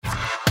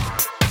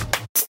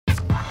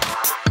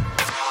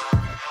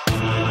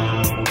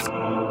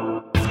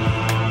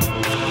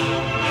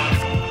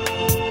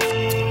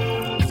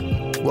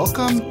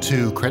Welcome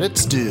to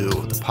Credits Due,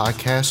 the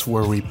podcast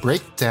where we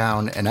break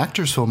down an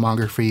actor's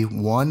filmography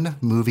one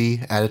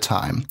movie at a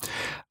time.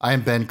 I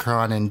am Ben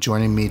Cron, and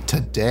joining me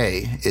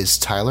today is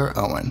Tyler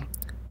Owen.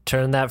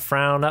 Turn that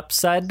frown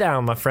upside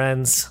down, my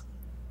friends.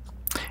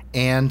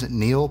 And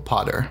Neil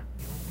Potter.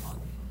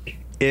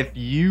 If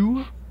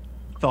you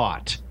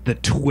thought the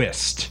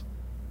twist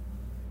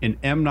in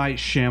M. Night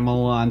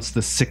Shyamalan's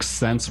The Sixth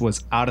Sense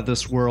was out of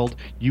this world,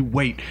 you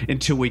wait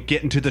until we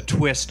get into the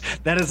twist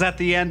that is at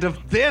the end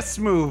of this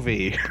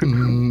movie.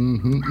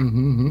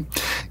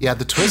 Yeah,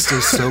 the twist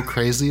is so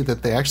crazy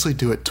that they actually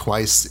do it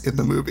twice in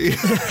the movie,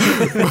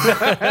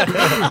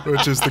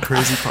 which is the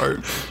crazy part.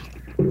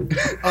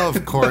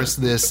 Of course,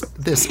 this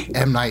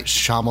M. Night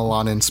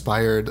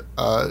Shyamalan-inspired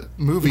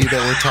movie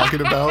that we're talking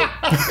about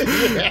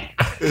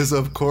is,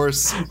 of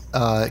course,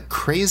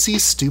 Crazy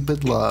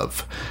Stupid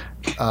Love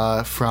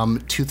from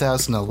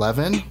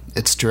 2011.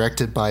 It's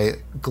directed by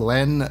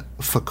Glenn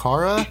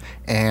Ficarra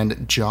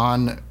and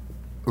John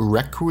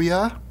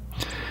Requia.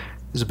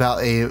 It's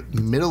about a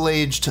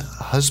middle-aged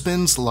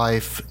husband's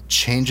life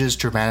changes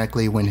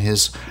dramatically when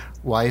his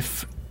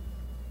wife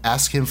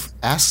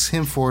asks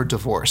him for a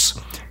divorce.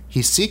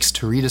 He seeks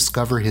to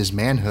rediscover his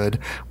manhood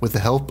with the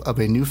help of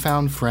a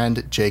newfound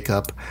friend,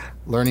 Jacob,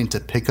 learning to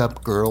pick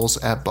up girls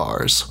at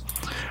bars.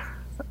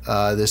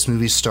 This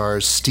movie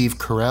stars Steve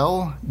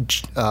Carell,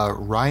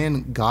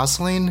 Ryan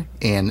Gosling,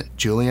 and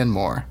Julianne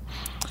Moore.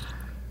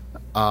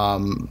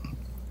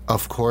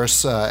 Of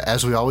course,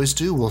 as we always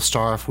do, we'll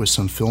start off with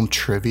some film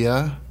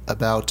trivia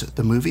about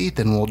the movie.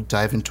 Then we'll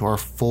dive into our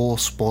full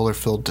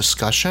spoiler-filled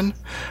discussion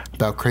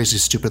about Crazy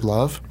Stupid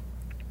Love.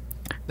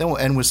 Then we'll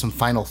end with some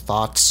final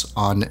thoughts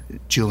on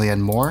Julianne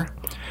Moore,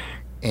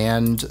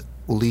 and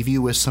we'll leave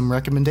you with some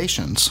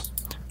recommendations.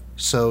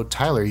 So,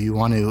 Tyler, you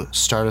want to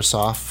start us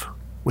off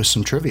with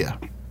some trivia?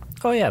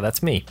 Oh, yeah,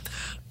 that's me.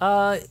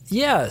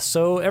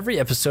 So every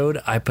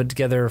episode I put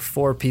together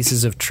 4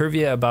 pieces of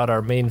trivia about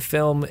our main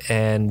film,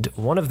 and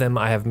one of them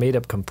I have made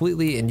up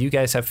completely, and you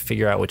guys have to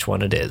figure out which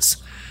one it is.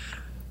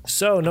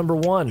 So, number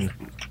 1.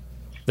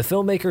 The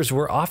filmmakers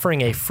were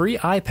offering a free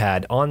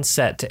iPad on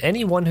set to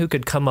anyone who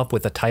could come up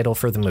with a title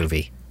for the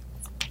movie.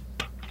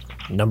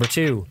 Number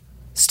 2.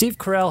 Steve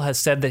Carell has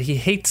said that he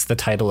hates the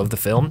title of the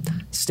film,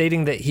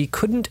 stating that he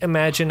couldn't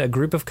imagine a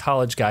group of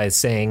college guys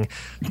saying,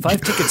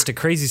 5 tickets to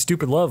Crazy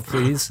Stupid Love,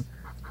 please.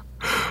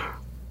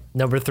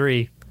 Number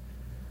 3.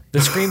 The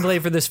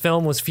screenplay for this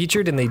film was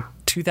featured in the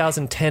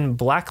 2010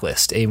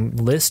 Blacklist, a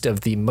list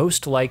of the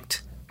most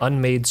liked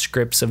unmade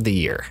scripts of the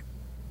year.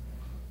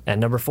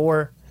 And number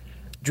 4.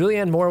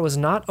 Julianne Moore was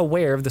not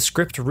aware of the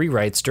script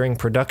rewrites during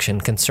production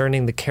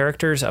concerning the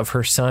characters of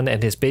her son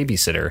and his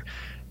babysitter.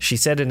 She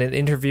said in an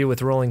interview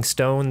with Rolling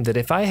Stone that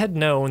if I had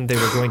known they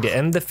were going to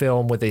end the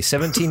film with a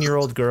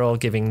 17-year-old girl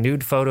giving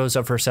nude photos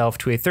of herself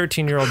to a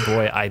 13-year-old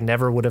boy, I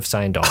never would have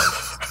signed on.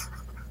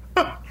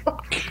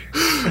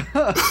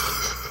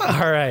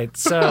 All right,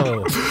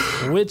 so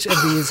which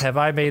of these have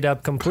I made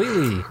up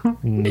completely,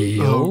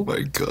 Neil? Oh,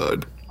 my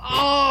God.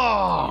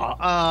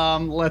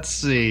 Let's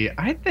see.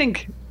 I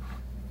think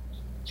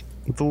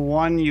the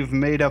one you've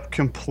made up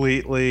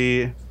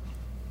completely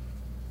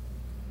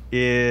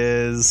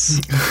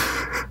is...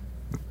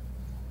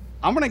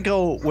 I'm going to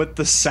go with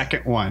the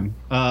second one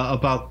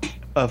about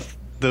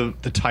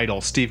the title,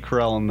 Steve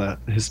Carell and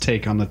his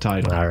take on the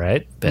title. All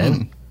right,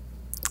 Ben.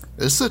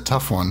 This is a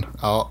tough one.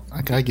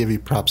 I gotta give you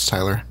props,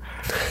 Tyler.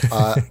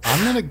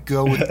 I'm going to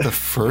go with the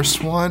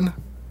first one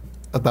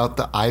about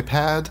the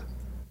iPad.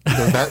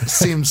 Though that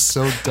seems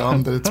so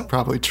dumb that it's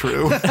probably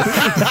true.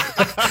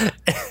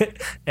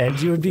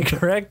 And you would be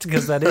correct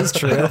because that is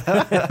true.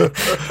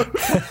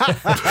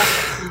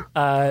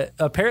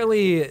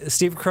 Apparently,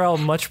 Steve Carell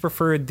much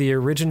preferred the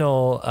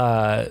original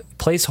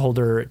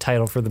placeholder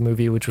title for the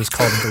movie, which was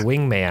called The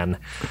Wingman.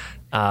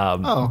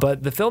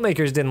 But the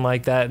filmmakers didn't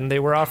like that, and they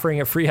were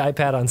offering a free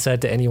iPad on set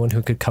to anyone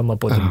who could come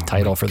up with a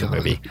title for the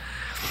movie.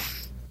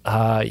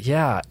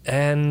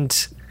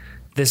 And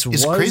this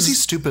is Crazy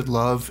Stupid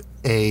Love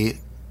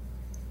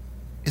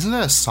isn't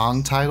that a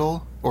song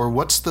title, or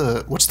what's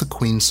the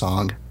Queen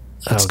song?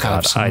 That's kind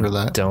of similar to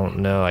that. I don't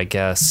know. I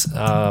guess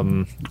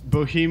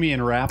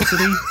Bohemian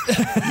Rhapsody.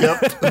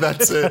 Yep,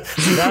 that's it.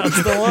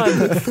 That's the one.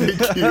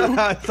 Thank you.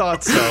 I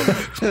thought so.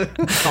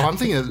 I'm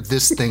thinking of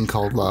This Thing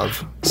Called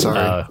Love.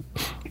 Sorry.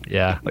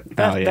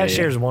 That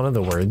shares one of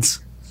the words.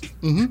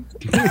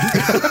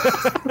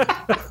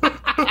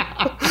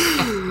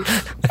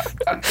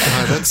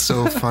 That's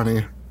so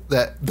funny.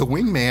 That The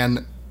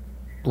Wingman,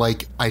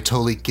 like, I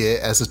totally get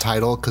as a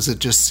title because it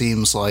just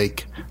seems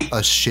like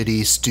a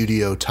shitty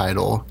studio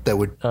title that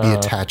would be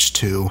attached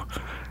to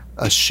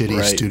a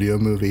shitty studio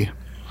movie.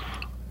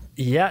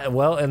 Yeah,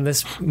 well, and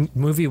this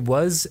movie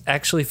was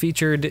actually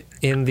featured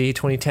in the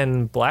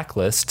 2010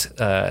 Blacklist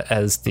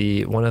as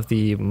one of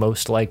the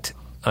most liked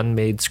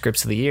unmade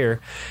scripts of the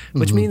year,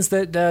 which means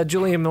that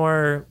Julianne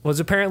Moore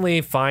was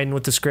apparently fine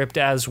with the script,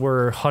 as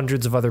were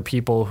hundreds of other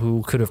people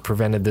who could have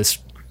prevented this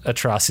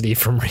atrocity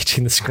from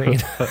reaching the screen.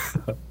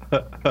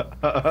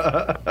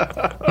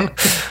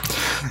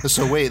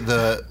 So wait,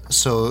 the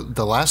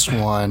last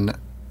one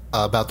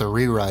about the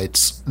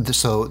rewrites.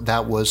 So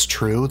that was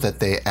true that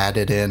they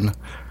added in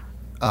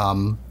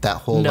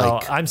that whole No,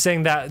 like. I'm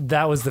saying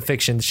that was the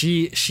fiction.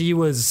 She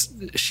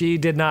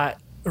did not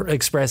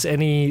express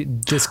any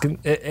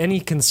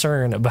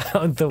concern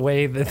about the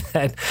way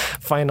that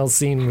final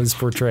scene was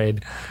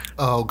portrayed.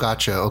 Oh,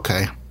 gotcha.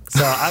 Okay.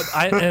 So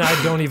I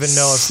don't even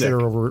know if there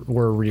were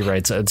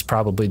rewrites. It's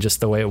probably just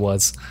the way it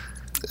was.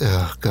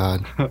 Oh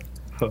God.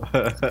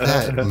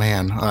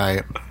 Man. All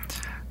right.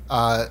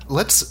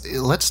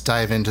 Let's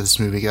dive into this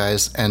movie,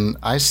 guys, and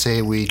I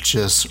say we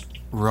just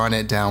run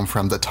it down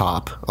from the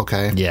top.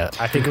 Okay. Yeah,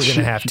 I think we're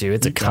gonna have to.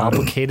 It's a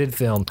complicated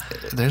film.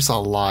 There's a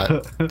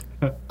lot.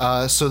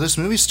 So this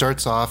movie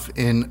starts off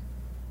in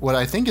what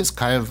I think is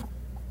kind of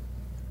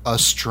a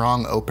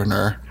strong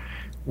opener,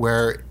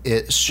 where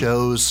it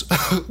shows,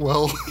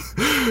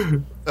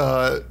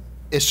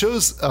 it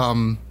shows,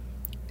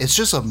 it's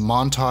just a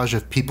montage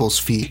of people's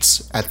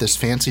feats at this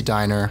fancy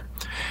diner.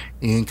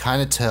 You can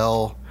kind of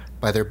tell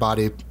by their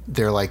body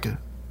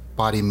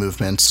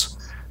movements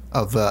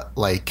of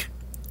like,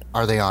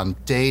 are they on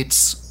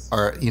dates?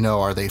 Are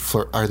they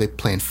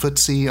playing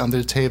footsie under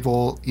the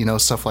table?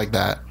 Stuff like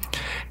that.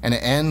 And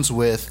it ends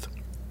with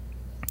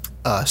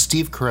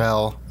Steve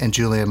Carell and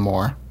Julianne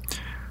Moore,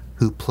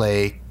 who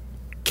play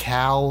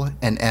Cal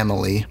and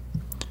Emily,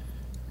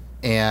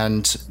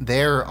 and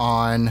they're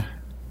on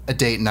a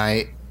date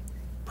night.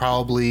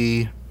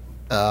 Probably,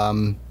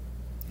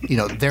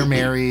 they're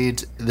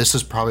married. This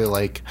is probably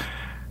like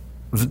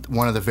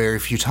one of the very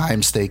few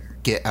times they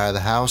get out of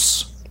the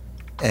house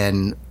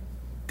and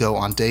go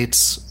on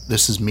dates.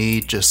 This is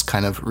me just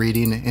kind of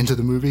reading into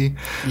the movie.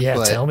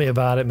 Yeah, tell me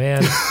about it,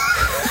 man.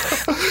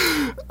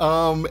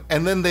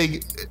 And then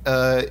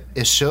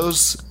it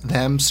shows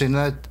them sitting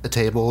at a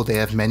table. They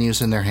have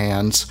menus in their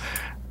hands.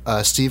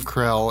 Steve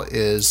Carell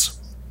is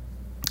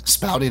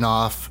spouting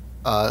off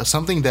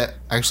something that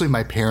actually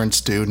my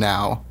parents do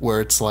now, where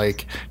it's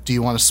like, do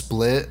you want to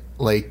split?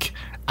 Like,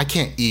 I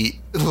can't eat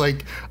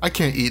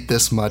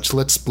this much.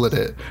 Let's split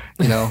it,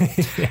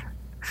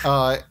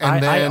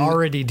 And I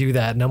already do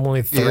that, and I'm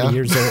only 30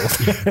 years old.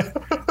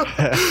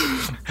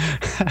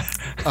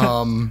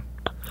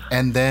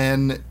 And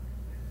then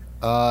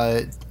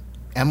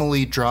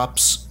Emily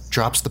drops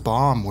the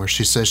bomb where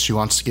she says she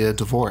wants to get a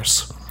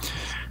divorce.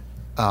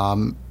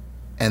 And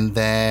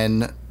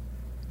then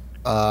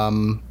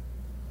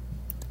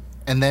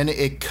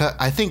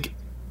I think,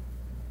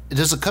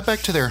 does it cut back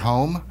to their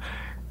home?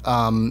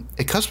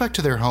 It cuts back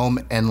to their home,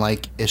 and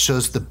like it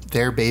shows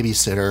their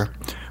babysitter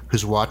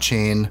who's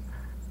watching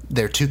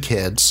their two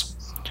kids.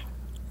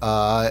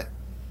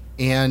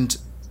 And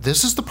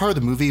this is the part of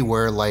the movie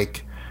where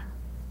like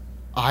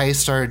I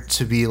started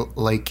to be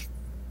like,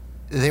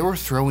 they were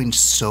throwing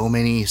so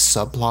many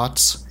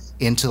subplots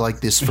into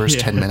like this first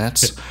 10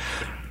 minutes.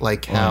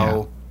 Like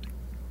how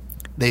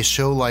they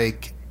show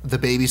like the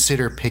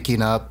babysitter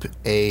picking up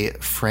a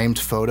framed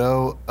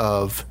photo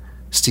of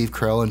Steve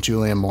Carell and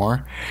Julianne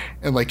Moore,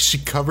 and like she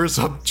covers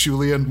up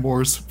Julianne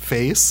Moore's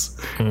face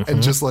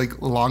and just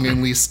like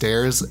longingly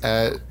stares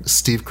at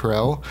Steve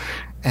Carell,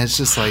 and it's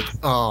just like,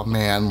 oh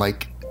man,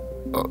 like,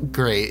 oh,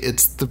 great,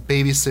 it's the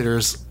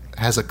babysitters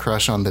has a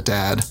crush on the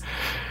dad.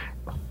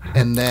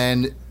 And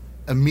then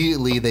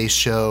immediately they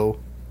show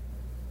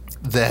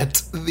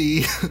that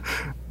the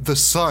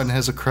son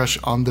has a crush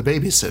on the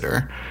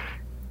babysitter,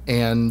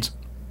 and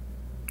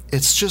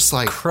it's just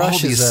like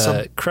crush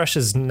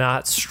is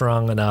not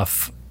strong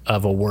enough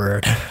of a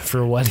word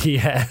for what he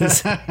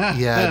has.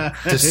 Yeah,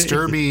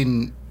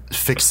 disturbing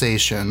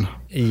fixation.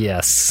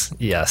 Yes.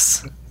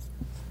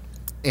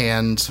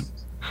 And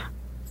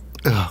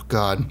oh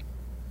god,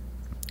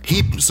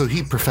 he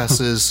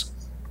professes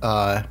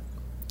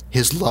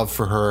his love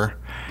for her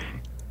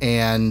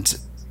and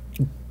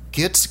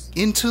gets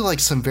into like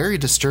some very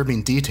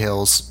disturbing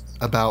details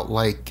about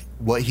like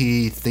what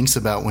he thinks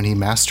about when he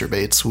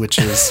masturbates, which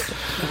is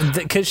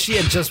because she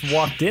had just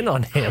walked in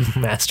on him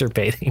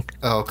masturbating.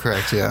 Oh,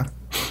 correct. Yeah.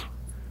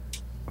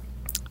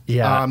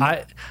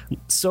 Yeah.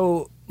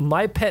 So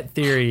my pet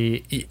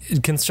theory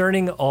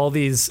concerning all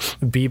these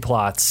B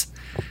plots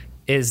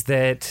is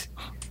that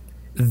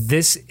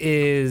this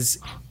is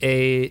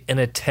an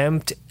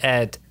attempt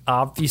at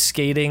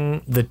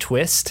obfuscating the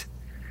twist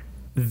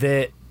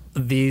that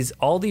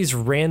all these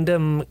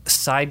random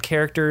side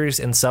characters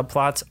and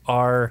subplots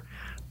are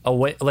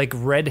like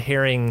red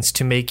herrings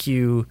to make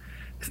you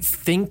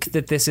think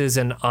that this is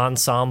an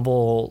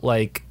ensemble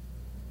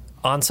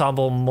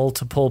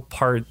multiple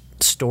part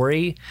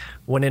story,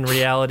 when in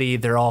reality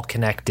they're all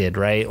connected,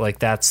 right? Like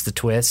that's the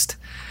twist.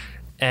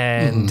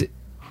 And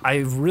I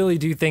really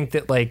do think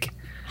that like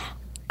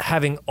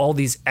having all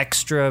these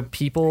extra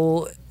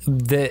people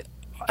that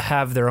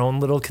have their own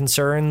little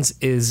concerns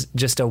is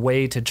just a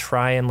way to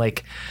try and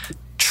like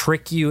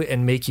trick you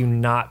and make you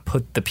not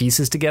put the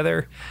pieces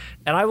together.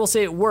 And I will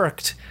say it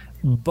worked,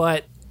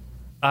 but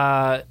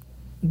to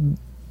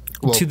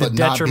the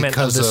detriment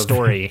of the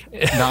story.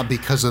 Not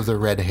because of the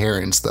red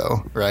herrings,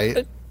 though,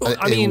 right?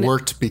 I mean, it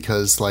worked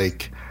because,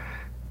 like,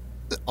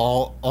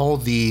 all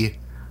the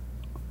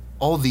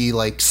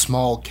like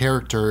small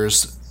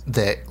characters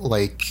that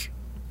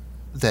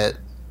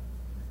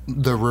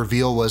the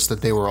reveal was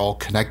that they were all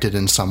connected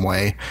in some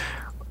way.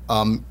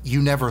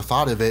 You never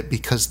thought of it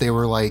because they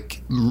were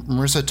like,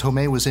 Marissa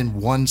Tomei was in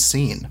one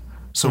scene.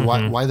 So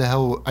why the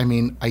hell? I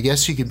mean, I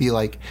guess you could be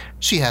like,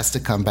 she has to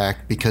come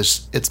back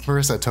because it's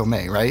Marissa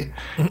Tomei, right?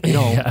 You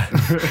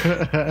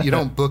don't, you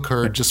don't book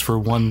her just for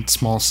one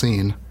small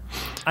scene.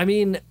 I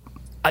mean,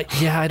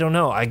 I don't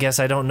know. I guess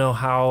I don't know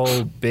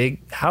how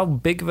big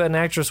of an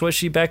actress was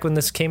she back when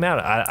this came out.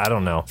 I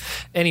don't know.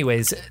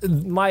 Anyways,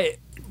 my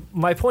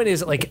point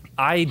is, like,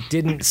 I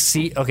didn't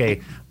see.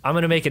 Okay, I'm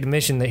gonna make an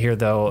admission that here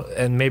though,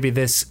 and maybe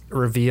this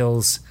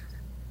reveals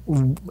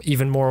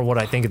even more what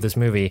I think of this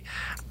movie.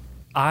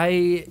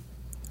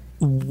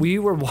 We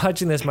were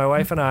watching this, my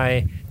wife and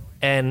I,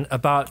 and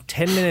about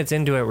 10 minutes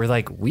into it, we're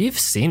like, we've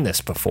seen this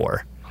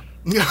before.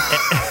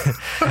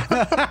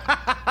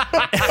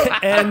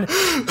 And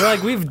we're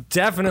like, we've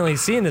definitely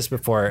seen this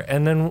before.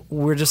 And then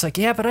we're just like,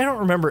 yeah, but I don't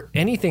remember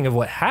anything of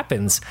what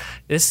happens.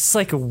 This is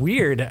like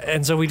weird.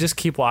 And so we just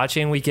keep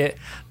watching. We get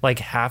like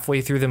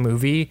halfway through the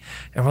movie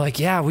and we're like,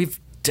 yeah, we've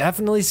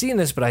definitely seen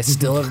this, but I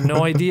still have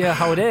no idea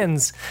how it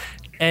ends.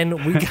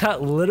 And we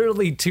got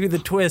literally to the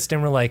twist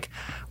and we're like,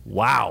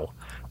 wow,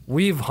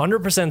 we've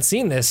 100%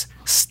 seen this,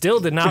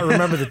 still did not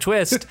remember the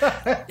twist.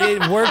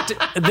 It worked.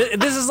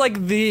 This is like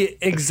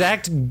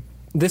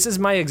this is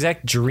my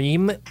exact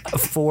dream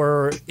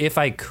for if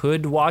I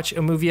could watch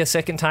a movie a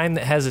second time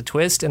that has a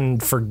twist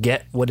and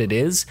forget what it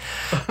is.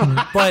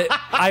 But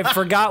I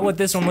forgot what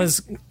this one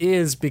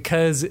is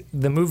because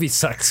the movie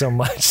sucked so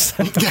much.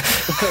 Oh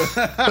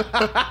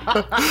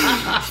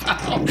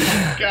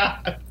my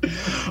God.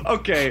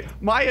 Okay,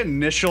 my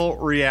initial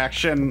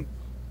reaction,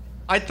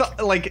 I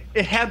thought, like,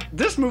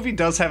 this movie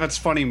does have its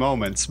funny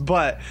moments,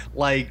 but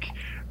like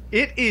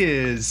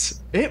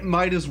it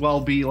might as well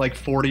be like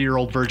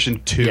 40-Year-Old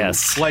Virgin 2.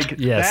 Yes. Like,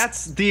 yes.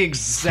 That's the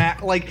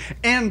exact, like,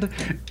 and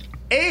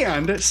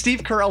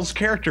Steve Carell's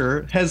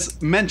character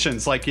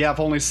mentions, like, yeah,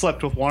 I've only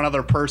slept with one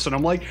other person.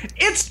 I'm like,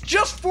 it's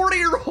just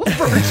 40-Year-Old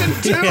Virgin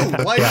 2.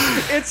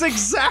 It's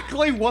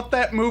exactly what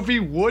that movie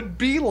would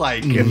be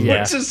like,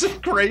 which is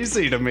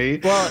crazy to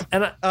me. Well,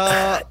 and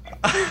I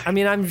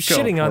mean, I'm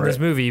shitting on this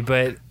movie,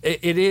 but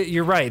it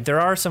you're right.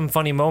 There are some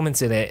funny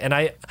moments in it, and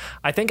I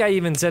think I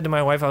even said to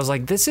my wife, I was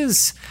like, this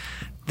is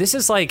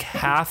like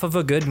half of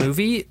a good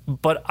movie,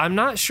 but I'm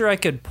not sure I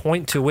could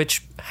point to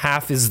which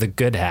half is the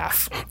good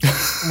half.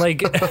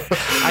 Like,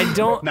 I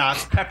don't. Nah,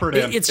 it's peppered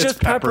in. It's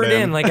just peppered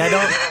in. Like,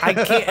 I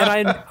can't,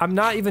 and I'm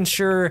not even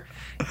sure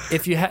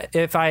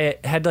if I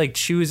had to like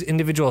choose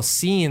individual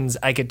scenes,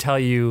 I could tell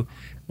you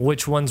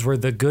which ones were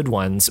the good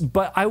ones.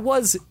 But I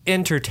was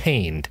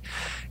entertained.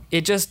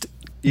 It just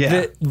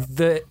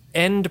the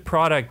end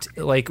product,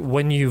 like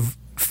when you've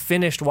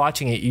finished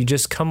watching it, you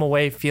just come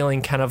away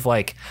feeling kind of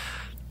like,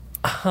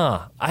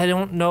 I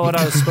don't know what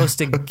I was supposed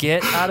to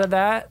get out of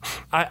that.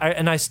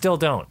 And I still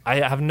don't.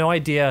 I have no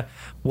idea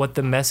what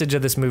the message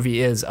of this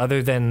movie is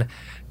other than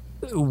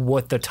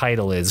what the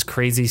title is,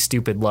 Crazy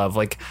Stupid Love.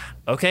 Like,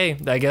 okay,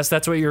 I guess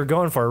that's what you're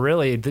going for,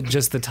 really.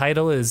 Just the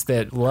title is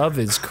that love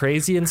is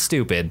crazy and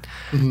stupid.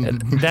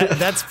 And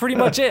that's pretty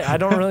much it. I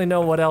don't really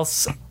know what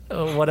else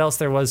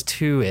there was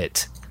to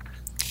it.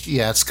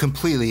 Yeah,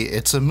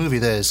 it's a movie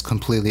that is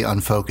completely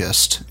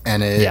unfocused,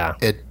 and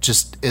it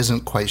just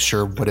isn't quite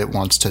sure what it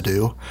wants to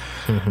do.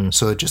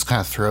 So it just kind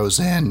of throws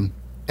in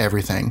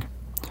everything.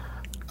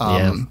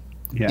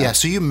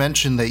 So you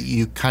mentioned that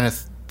you kind of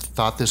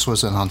thought this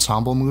was an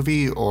ensemble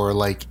movie, or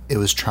like it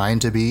was trying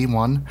to be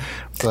one.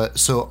 But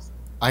so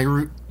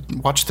I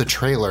watched the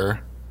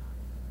trailer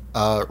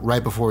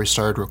right before we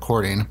started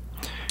recording,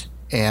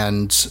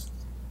 and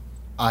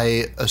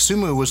I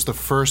assume it was the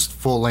first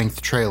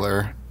full-length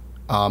trailer.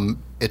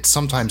 It's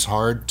sometimes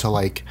hard to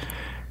like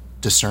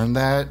discern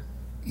that,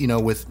 you know,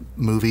 with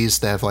movies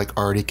that have like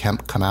already come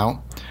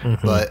out.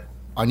 But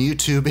on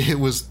YouTube, it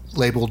was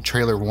labeled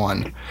trailer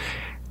 1.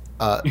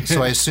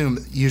 So I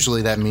assume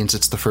usually that means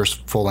it's the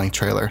first full-length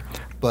trailer.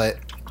 But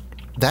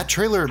that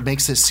trailer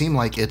makes it seem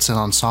like it's an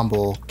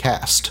ensemble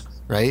cast,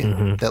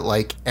 right? That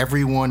like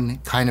everyone's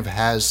storyline kind of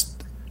has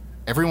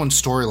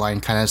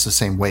the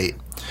same weight.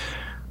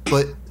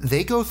 But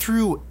they go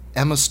through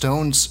Emma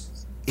Stone's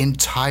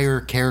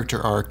entire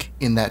character arc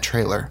in that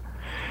trailer.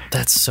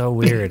 That's so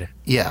weird.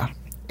 Yeah.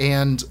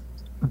 And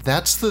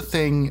that's the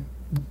thing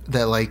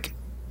that like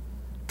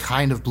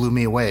kind of blew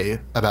me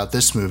away about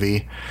this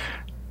movie,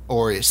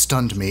 or it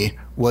stunned me,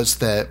 was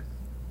that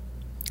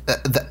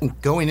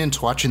going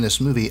into watching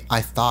this movie,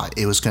 I thought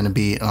it was going to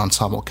be an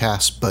ensemble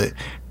cast, but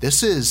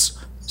this is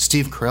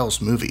Steve Carell's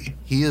movie.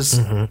 He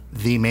is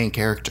the main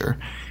character.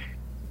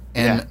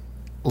 And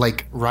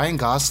like Ryan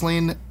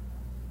Gosling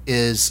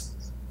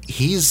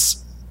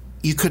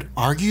you could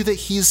argue that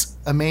he's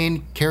a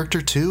main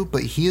character too,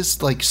 but he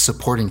is like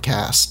supporting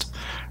cast,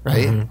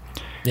 right?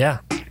 Yeah,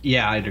 I'd agree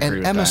with that.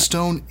 And Emma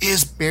Stone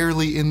is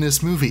barely in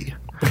this movie.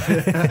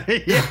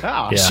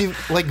 She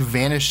like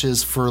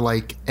vanishes for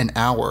like an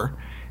hour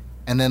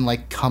and then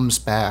like comes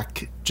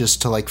back just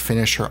to like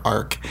finish her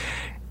arc.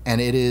 And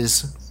it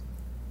is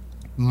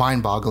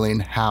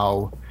mind-boggling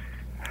how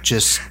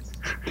just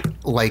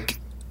like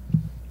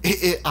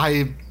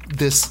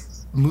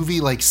this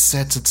movie like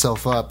sets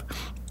itself up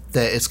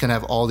that it's gonna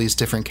have all these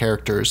different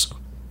characters,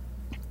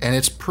 and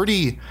it's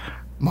pretty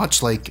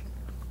much like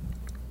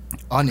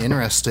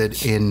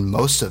uninterested in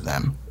most of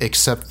them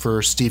except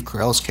for Steve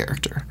Carell's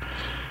character.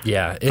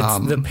 Yeah, it's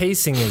the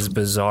pacing is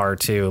bizarre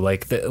too.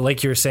 Like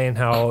you were saying,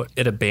 how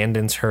it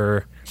abandons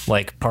her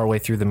like partway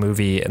through the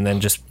movie and then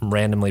just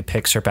randomly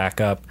picks her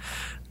back up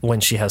when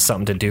she has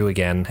something to do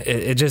again.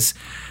 It just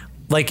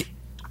like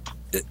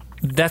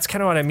that's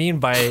kind of what I mean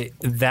by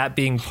that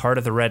being part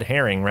of the red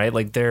herring, right?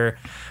 Like they're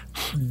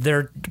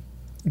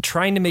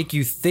trying to make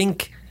you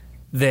think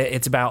that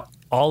it's about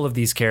all of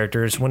these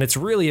characters when it's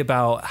really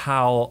about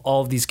how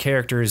all of these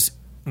characters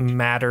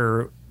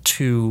matter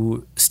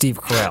to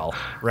Steve Carell,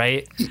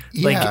 right?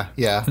 Yeah.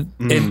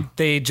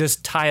 They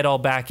just tie it all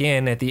back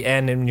in at the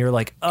end, and you're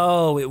like,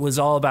 oh, it was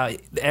all about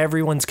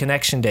everyone's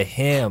connection to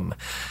him.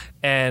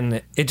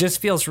 And it just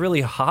feels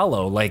really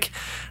hollow. Like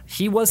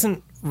he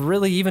wasn't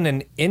really even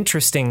an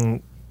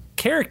interesting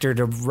character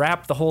to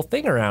wrap the whole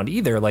thing around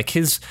either. Like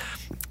his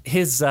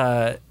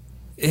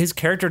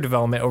character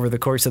development over the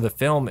course of the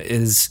film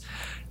is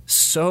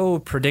so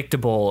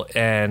predictable,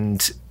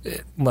 and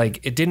like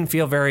it didn't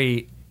feel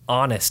very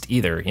honest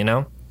either, you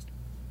know?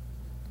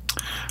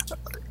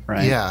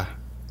 Right. Yeah.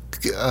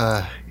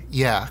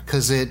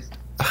 Because it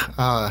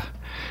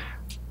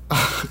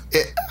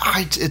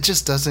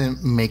just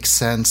doesn't make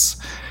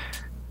sense.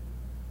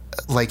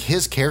 Like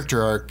his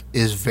character arc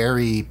is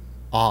very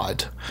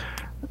odd.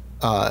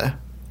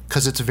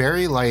 Because it's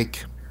very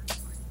like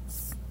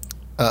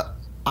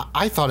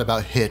I thought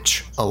about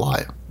Hitch a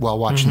lot while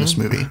watching this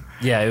movie.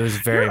 Yeah, it was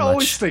very You're much.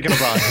 always thinking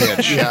about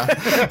Hitch. Yeah.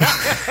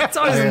 It's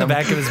always in the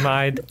back of his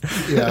mind.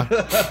 Yeah.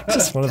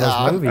 Just one of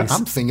those movies.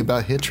 I'm thinking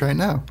about Hitch right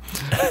now.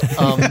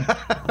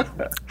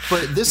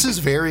 But this is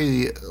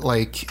very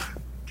like,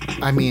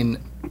 I mean,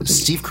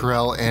 Steve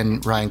Carell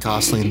and Ryan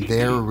Gosling,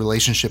 their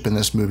relationship in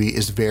this movie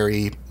is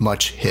very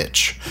much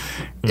Hitch.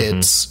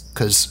 It's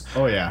because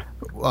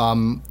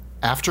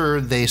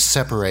after they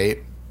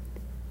separate,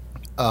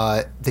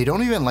 they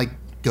don't even like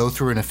go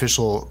through an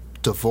official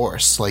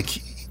divorce.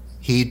 Like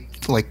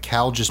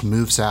Cal just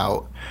moves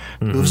out,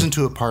 moves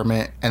into an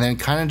apartment, and then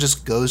kind of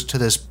just goes to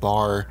this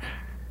bar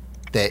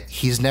that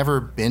he's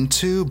never been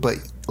to, but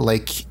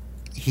like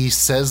he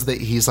says that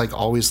he's like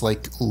always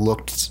like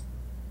looked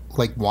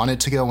like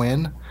wanted to go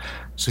in.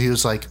 So he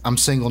was like, I'm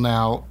single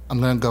now, I'm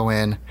gonna go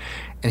in.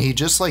 And he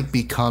just like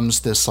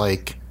becomes this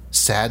like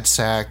sad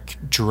sack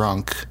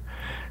drunk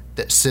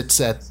that sits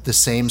at the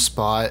same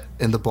spot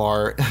in the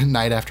bar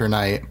night after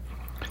night.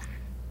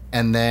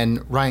 And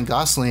then Ryan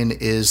Gosling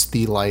is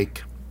the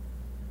like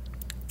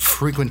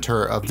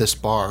frequenter of this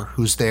bar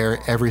who's there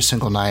every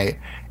single night,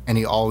 and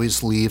he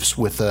always leaves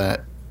with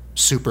a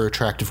super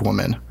attractive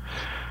woman.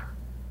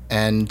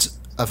 And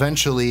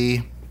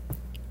eventually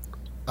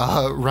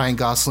Ryan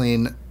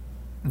Gosling,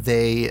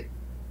 they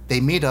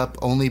meet up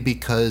only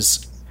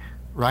because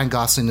Ryan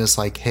Gosling is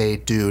like, hey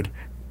dude,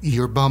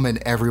 you're bumming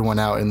everyone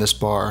out in this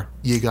bar,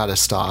 you gotta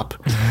stop.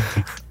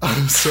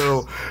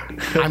 So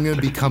I'm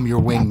gonna become your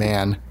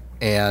wingman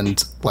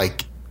and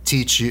like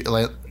teach you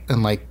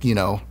and like, you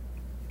know,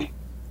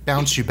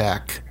 bounce you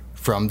back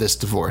from this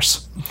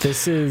divorce.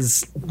 This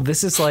is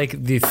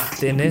like the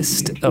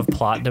thinnest of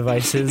plot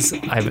devices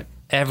I've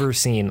ever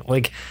seen.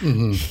 Like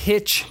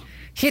Hitch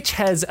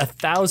has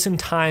 1,000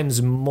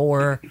 times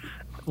more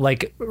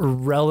like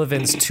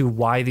relevance to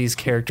why these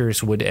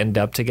characters would end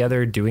up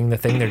together doing the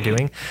thing they're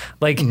doing.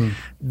 Like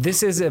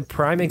this is a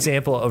prime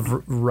example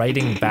of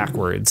writing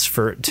backwards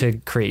to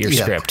create your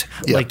script.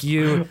 Like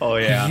your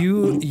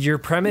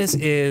premise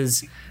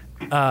is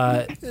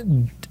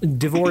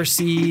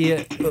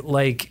divorcee,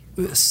 like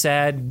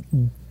sad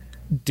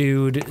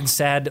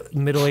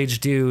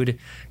middle-aged dude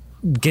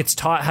gets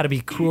taught how to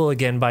be cool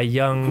again by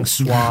young,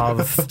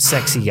 suave,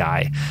 sexy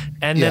guy.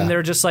 And then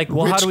they're just like,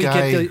 well, Rich how do we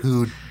guy get the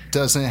who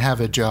doesn't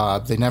have a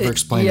job? They never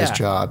explain his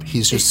job.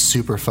 He's just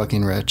super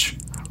fucking rich.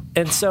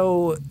 And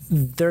so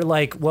they're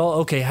like, well,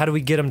 okay, how do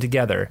we get them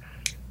together?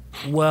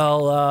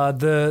 Well,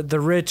 the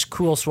rich,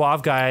 cool,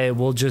 suave guy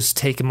will just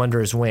take him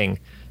under his wing.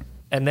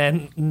 And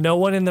then no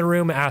one in the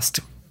room asked,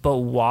 but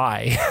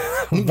why?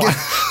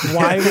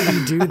 why would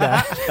he do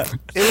that?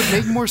 It would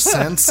make more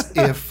sense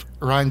if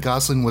Ryan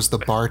Gosling was the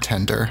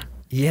bartender.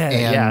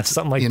 Yeah,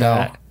 something like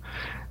that.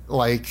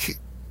 Like,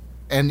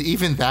 and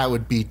even that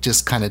would be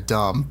just kind of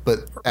dumb,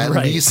 but at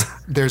least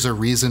there's a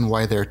reason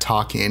why they're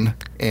talking.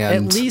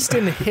 And at least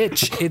in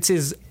Hitch, it's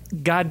his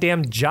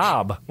goddamn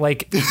job.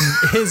 Like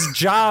his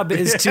job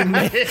is to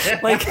make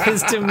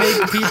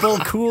people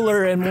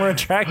cooler and more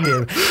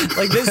attractive.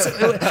 Like this,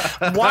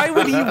 why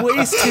would he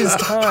waste his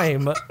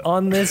time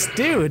on this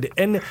dude?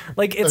 And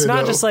like it's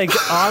not just like,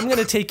 oh, I'm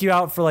gonna take you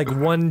out for like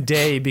one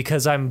day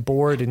because I'm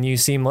bored and you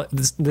seem like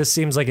this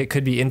seems like it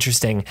could be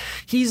interesting.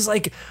 He's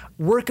like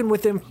working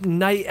with him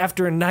night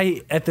after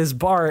night at this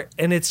bar,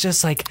 and it's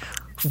just like,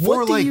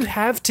 what do you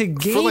have to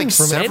gain for like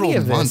from several any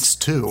of months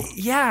this? too?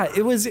 Yeah,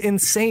 it was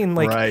insane.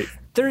 Like, Right.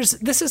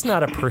 this is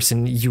not a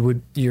person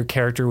your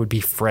character would be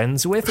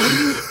friends with.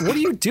 What are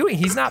you doing?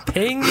 He's not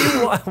paying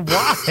you.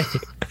 Why?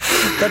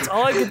 That's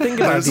all I could think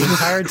about the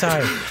entire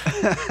time.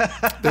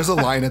 There's a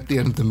line at the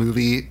end of the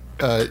movie.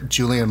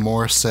 Julianne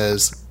Moore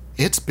says,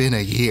 "It's been a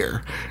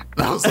year."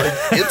 And I was like,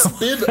 "It's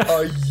been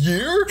a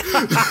year?"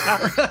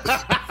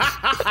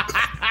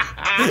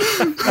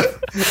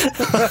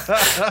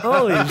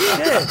 Holy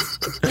shit!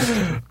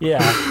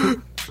 Yeah.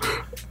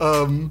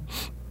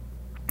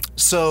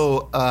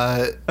 So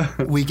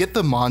we get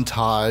the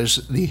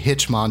montage, the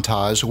Hitch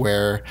montage,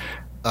 where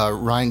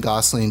Ryan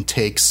Gosling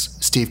takes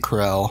Steve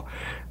Carell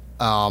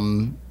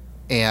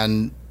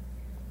and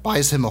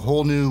buys him a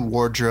whole new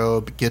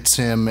wardrobe, gets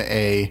him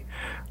a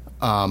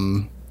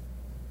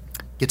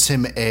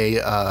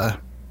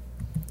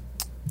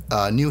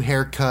new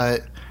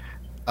haircut,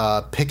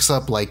 picks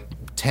up like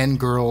 10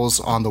 girls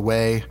on the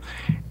way,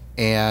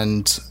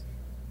 and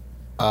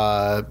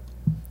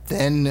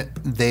then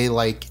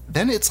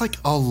it's like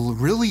a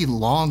really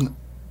long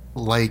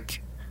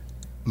like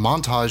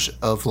montage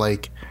of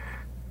like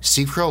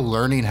Steve Carell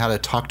learning how to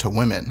talk to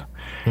women.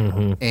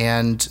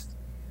 And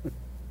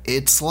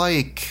it's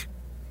like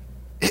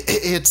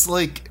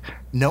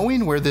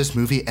knowing where this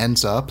movie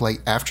ends up,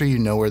 like after you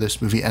know where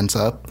this movie ends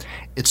up,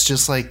 it's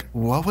just like,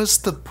 what was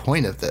the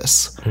point of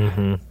this?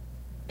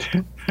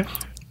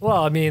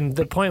 Well, I mean,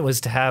 the point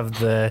was to have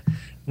the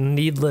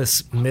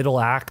needless middle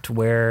act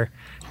where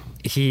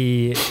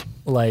he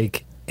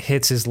like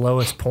hits his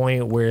lowest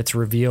point, where it's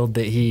revealed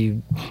that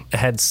he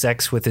had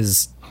sex with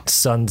his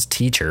son's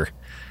teacher.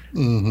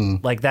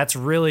 Like that's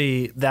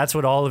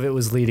what all of it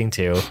was leading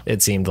to,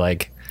 it seemed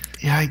like.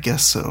 Yeah, I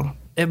guess so.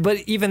 But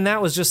even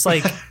that was just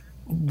like,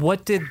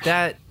 what did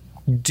that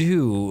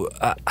do?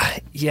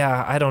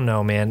 Yeah, I don't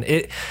know, man.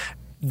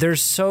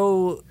 There's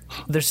so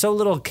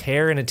little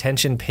care and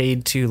attention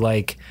paid to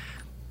like,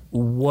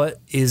 what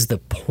is the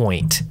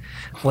point?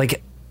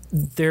 Like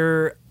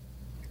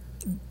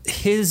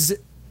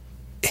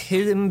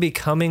him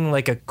becoming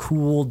like a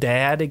cool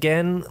dad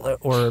again,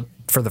 or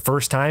for the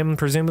first time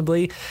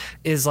presumably,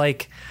 is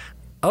like,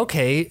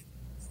 okay,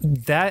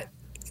 that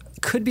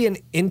could be an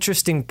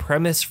interesting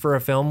premise for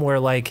a film where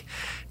like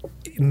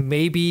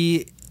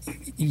maybe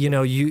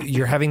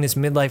you're having this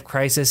midlife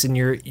crisis and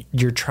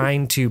you're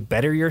trying to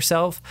better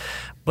yourself,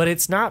 but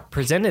it's not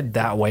presented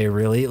that way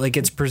really. Like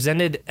it's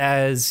presented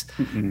as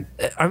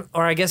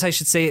or I guess I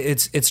should say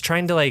it's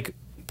trying to like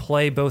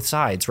play both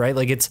sides, right?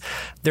 Like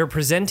they're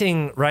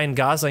presenting Ryan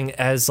Gosling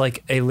as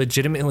like a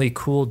legitimately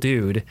cool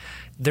dude.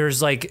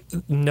 There's like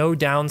no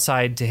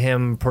downside to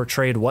him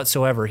portrayed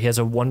whatsoever. He has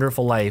a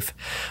wonderful life.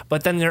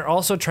 But then they're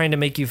also trying to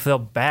make you feel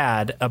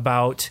bad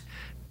about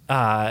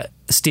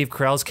Steve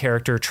Carell's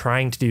character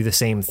trying to do the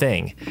same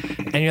thing.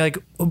 And you're like,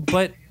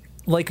 but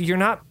like you're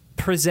not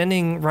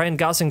presenting Ryan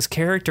Gosling's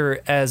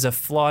character as a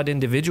flawed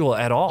individual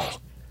at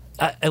all.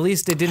 At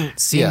least it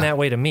didn't seem that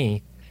way to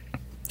me.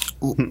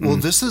 Well,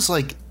 this is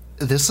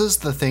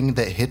the thing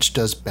that Hitch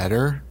does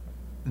better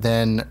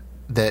than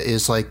that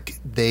is like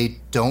they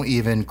don't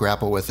even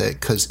grapple with it,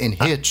 because in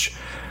Hitch,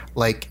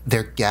 like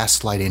they're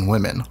gaslighting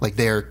women, like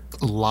they're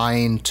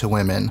lying to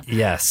women.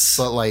 Yes,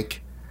 but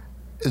like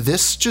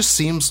this just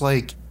seems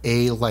like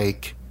a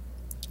like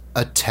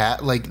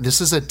attack. Like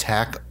this is an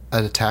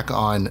attack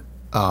on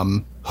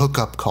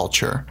hookup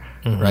culture,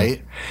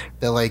 right?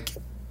 That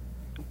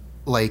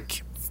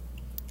like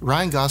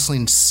Ryan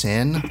Gosling's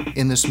sin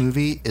in this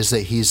movie is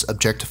that he's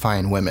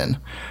objectifying women,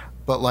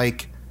 but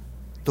like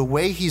the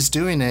way he's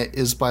doing it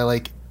is by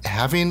like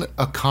having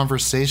a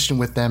conversation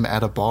with them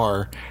at a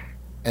bar,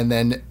 and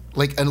then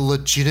like a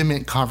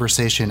legitimate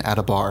conversation at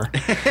a bar.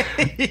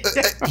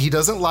 He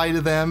doesn't lie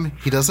to them.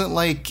 He doesn't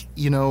like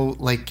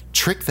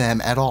trick them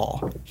at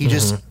all. He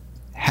just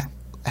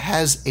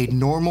has a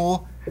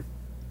normal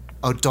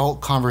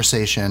adult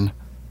conversation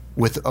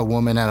with a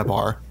woman at a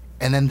bar,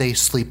 and then they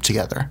sleep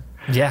together.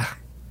 Yeah.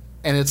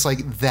 And it's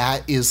like,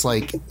 that is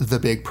like the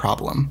big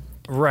problem.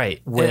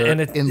 Right. Where and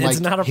it's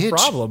not a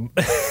problem.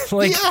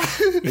 Like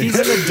he's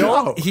an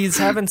adult. No. He's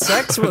having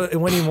sex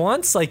when he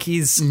wants. Like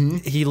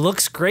he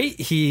looks great.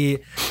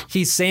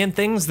 He's saying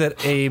things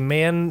that a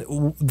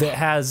man that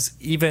has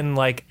even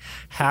like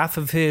half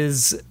of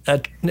his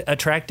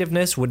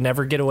attractiveness would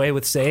never get away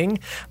with saying.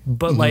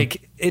 But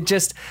like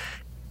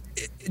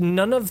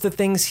none of the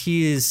things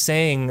he is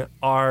saying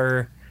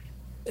are,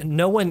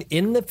 no one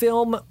in the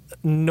film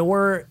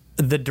nor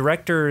the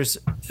directors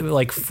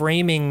like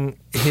framing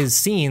his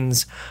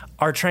scenes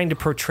are trying to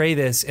portray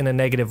this in a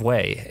negative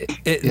way.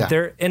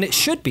 And it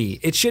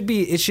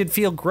should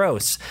feel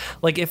gross.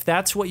 Like if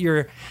that's what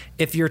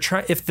if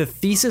the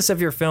thesis of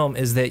your film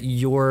is that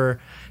your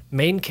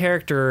main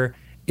character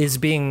is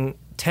being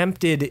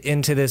tempted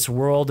into this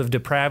world of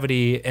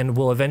depravity and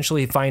will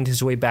eventually find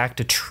his way back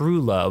to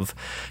true love,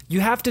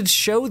 you have to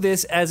show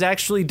this as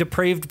actually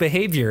depraved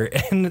behavior.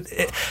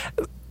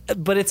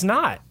 But it's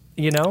not.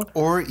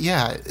 Or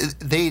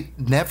they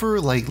never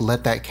like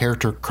let that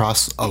character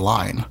cross a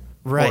line.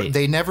 Right. Or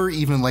they never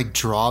even like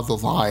draw the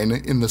line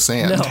in the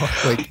sand. No.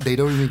 Like they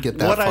don't even get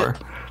that far.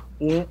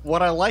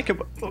 What I like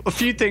about a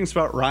few things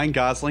about Ryan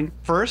Gosling.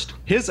 First,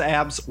 his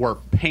abs were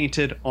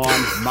painted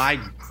on. My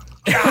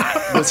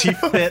God, was he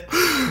fit?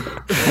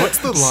 What's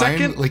the line?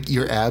 Second, like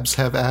your abs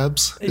have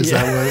abs? Is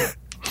Yeah. that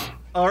what?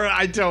 or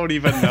I don't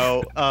even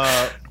know.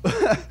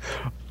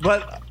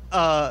 But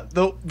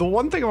the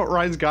one thing about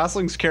Ryan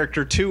Gosling's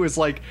character too is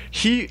like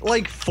he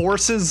like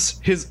forces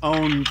his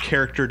own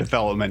character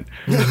development.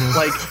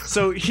 Like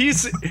so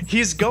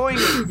he's going.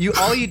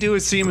 All you do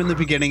is see him in the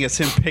beginning as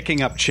him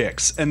picking up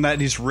chicks, and that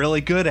he's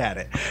really good at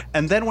it.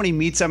 And then when he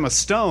meets Emma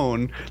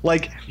Stone,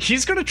 like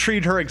he's gonna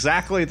treat her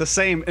exactly the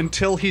same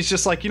until he's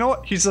just like, you know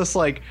what? He's just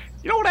like,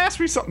 you know what? Ask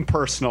me something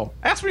personal.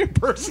 Ask me a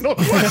personal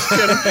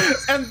question.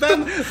 And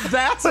then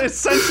that's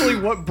essentially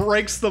what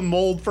breaks the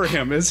mold for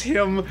him, is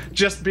him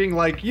just being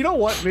like, you know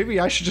what?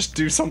 Maybe I should just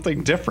do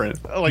something different.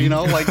 You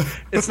know, like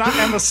it's not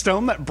Emma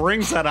Stone that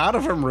brings that out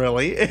of him,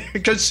 really,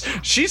 because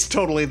she's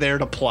totally there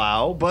to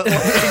plow. But like,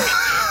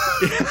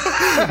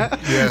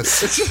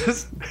 Yes. it's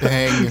just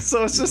Bang.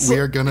 so it's just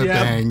We're gonna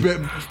bang.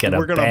 Gonna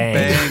we're gonna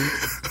bang.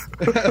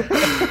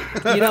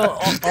 bang. You know,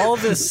 all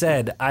of this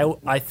said,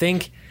 I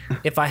think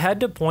if I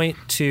had to point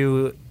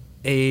to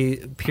a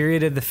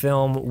period of the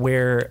film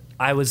where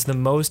I was the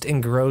most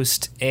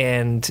engrossed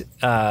and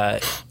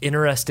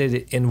interested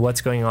in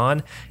what's going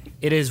on,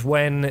 it is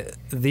when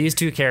these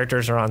two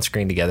characters are on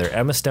screen together.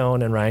 Emma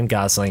Stone and Ryan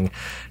Gosling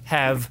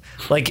have,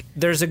 like,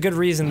 there's a good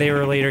reason they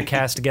were later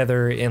cast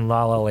together in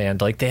La La Land.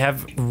 Like, they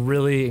have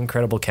really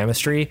incredible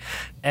chemistry.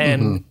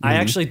 And I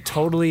actually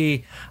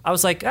I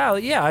was like, oh,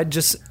 yeah,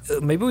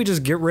 maybe we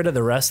just get rid of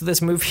the rest of this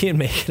movie and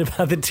make it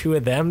about the two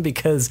of them,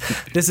 because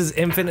this is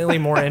infinitely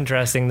more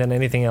interesting than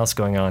anything else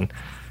going on.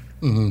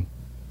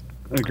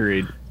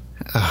 Agreed.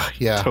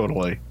 Yeah.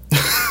 Totally.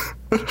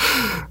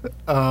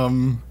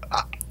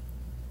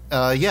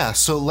 Yeah,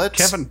 so let's...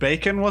 Kevin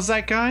Bacon was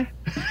that guy?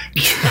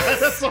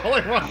 That's all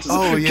I want.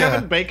 Oh, yeah.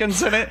 Kevin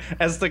Bacon's in it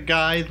as the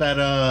guy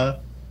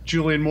that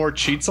Julianne Moore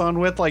cheats on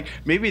with. Like,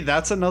 maybe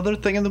that's another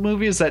thing in the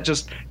movie, is that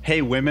just,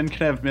 hey, women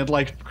can have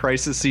midlife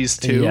crises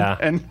too. Yeah.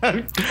 And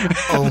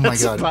Oh my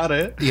that's God. about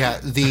it.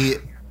 Yeah,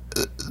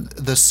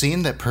 the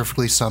scene that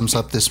perfectly sums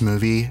up this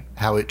movie,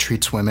 how it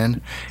treats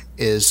women,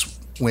 is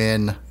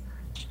when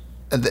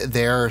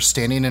they're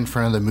standing in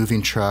front of the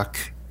moving truck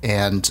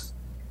and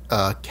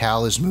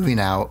Cal is moving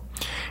out,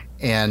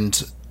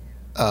 and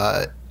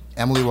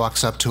Emily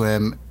walks up to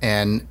him,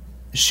 and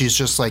she's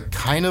just like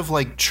kind of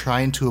like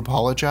trying to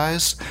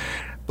apologize,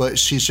 but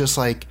she's just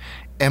like,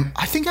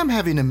 I think I'm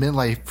having a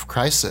midlife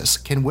crisis.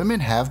 Can women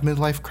have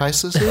midlife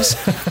crises?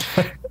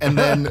 And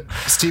then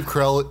Steve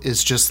Carell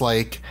is just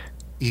like,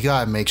 you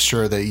gotta make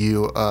sure that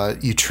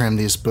you trim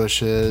these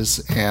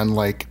bushes and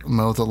like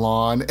mow the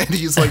lawn, and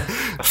he's like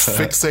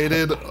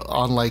fixated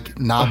on like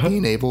not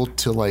being able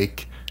to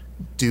like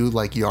do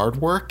like yard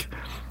work,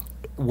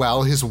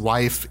 while his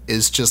wife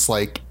is just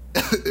like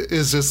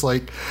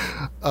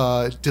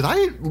did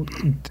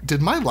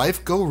my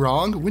life go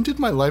wrong? When did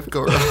my life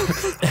go wrong?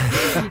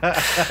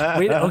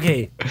 Wait,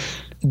 okay.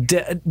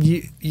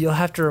 You'll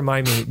have to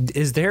remind me,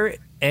 is there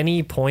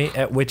any point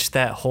at which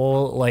that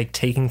whole like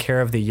taking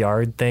care of the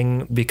yard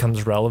thing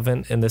becomes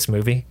relevant in this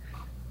movie?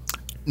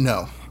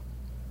 No.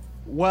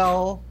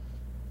 Well,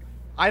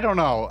 I don't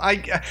know.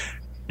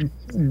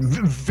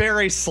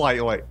 Very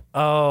slightly.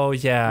 Oh,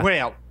 yeah.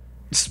 Well,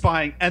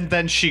 spying, and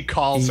then she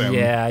calls him.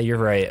 Yeah, you're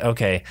right.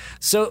 Okay.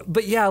 So,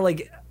 but yeah,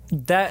 like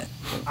that,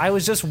 I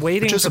was just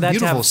waiting Which is for a that to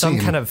beautiful have some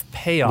scene. kind of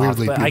payoff,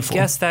 Weirdly but beautiful. I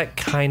guess that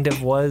kind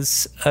of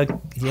was a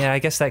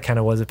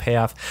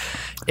payoff.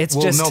 It's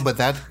Well, just no, but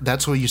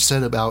that's what you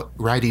said about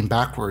writing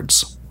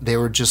backwards. They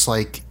were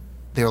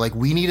like,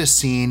 we need a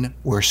scene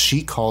where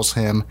she calls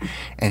him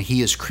and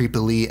he is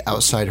creepily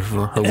outside of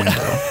her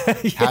window.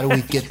 How do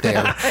we get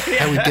there?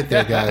 How do we get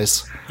there,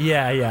 guys?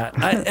 Yeah.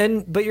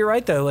 But you're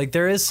right though. Like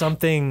there is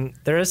something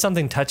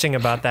touching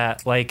about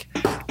that. Like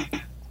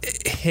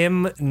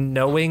him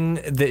knowing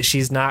that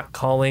she's not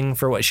calling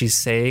for what she's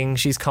saying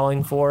she's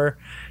calling for,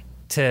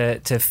 to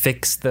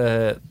fix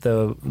the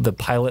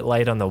pilot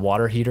light on the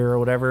water heater or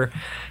whatever.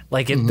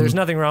 Like there's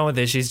nothing wrong with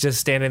it. She's just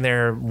standing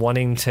there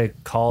wanting to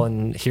call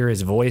and hear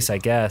his voice, I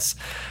guess.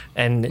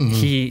 And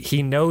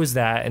he knows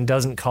that and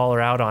doesn't call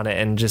her out on it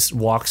and just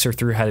walks her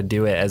through how to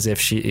do it as if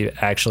she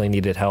actually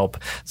needed help.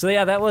 So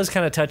yeah, that was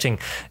kind of touching.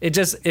 It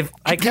just, if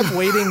I kept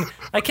waiting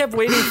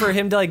for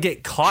him to like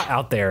get caught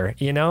out there,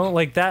 you know,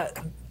 like that,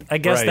 I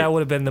guess Right. that would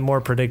have been the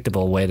more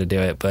predictable way to do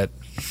it, but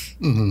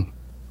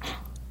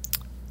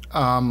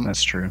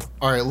That's true.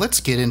 All right, let's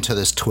get into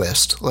this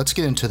twist. Let's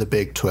get into the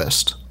big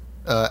twist.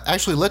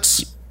 Actually,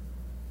 let's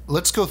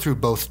go through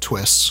both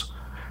twists,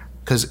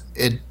 because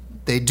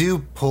they do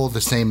pull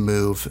the same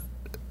move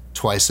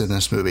twice in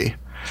this movie.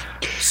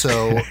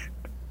 So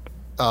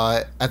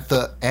at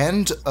the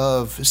end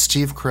of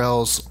Steve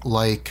Carell's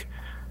like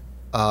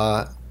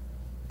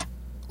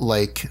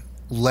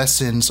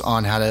lessons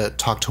on how to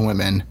talk to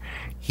women,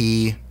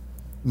 he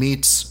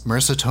meets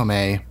Marissa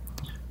Tomei,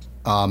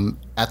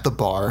 at the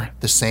bar,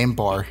 the same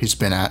bar he's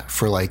been at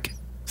for like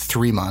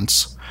 3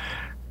 months.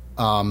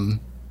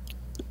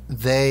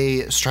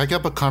 They strike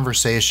up a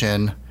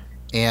conversation,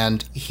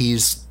 and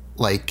he's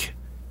like,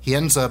 he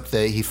ends up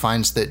that he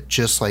finds that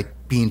just like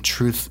being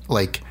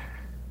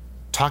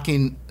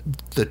talking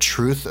the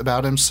truth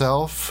about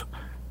himself,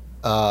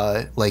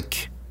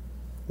 like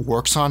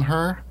works on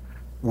her,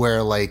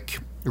 where like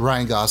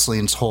Ryan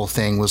Gosling's whole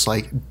thing was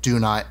like, do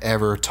not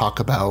ever talk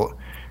about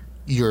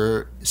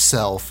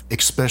yourself,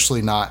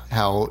 especially not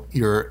how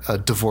you're a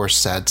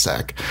divorced sad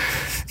sack.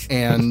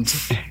 And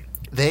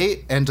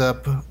they end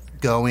up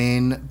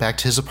going back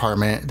to his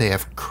apartment. They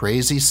have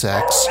crazy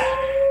sex.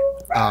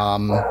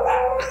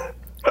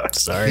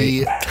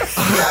 Sorry.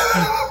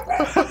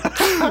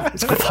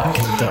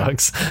 Fucking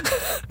dogs.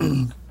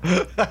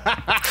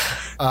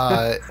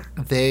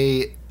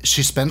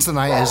 She spends the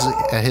night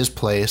at his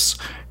place.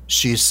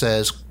 She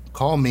says,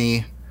 call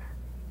me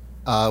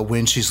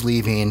when she's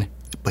leaving,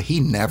 but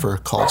he never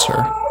calls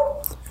her.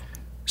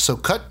 So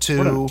cut to...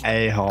 What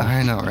an a-hole.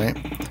 I know, right?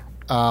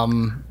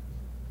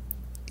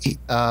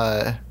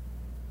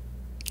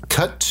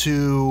 Cut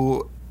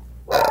to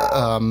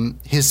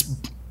his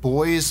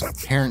boys'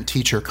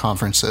 parent-teacher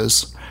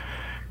conferences,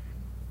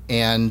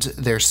 and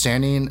they're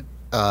standing,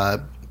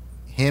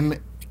 him,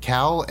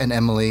 Cal, and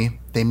Emily,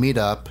 they meet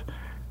up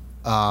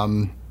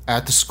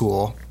at the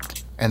school,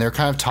 and they're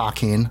kind of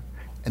talking,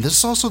 and this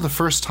is also the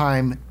first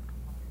time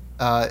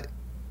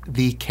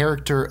the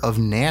character of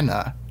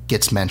Nana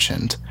gets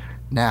mentioned.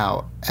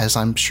 Now, as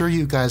I'm sure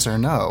you guys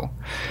know,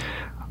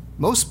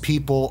 most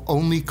people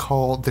only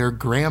call their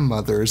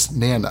grandmothers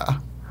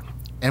Nana.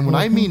 And when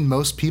I mean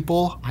most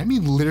people, I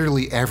mean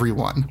literally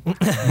everyone.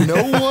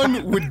 No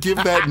one would give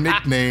that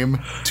nickname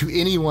to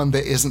anyone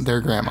that isn't their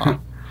grandma.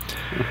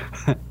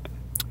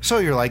 So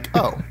you're like,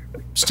 oh,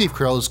 Steve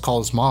Carell just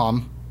called his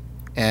mom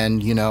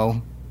and, you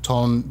know,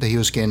 told him that he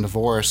was getting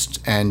divorced.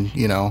 And,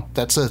 you know,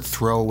 that's a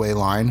throwaway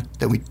line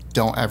that we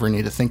don't ever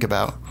need to think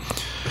about.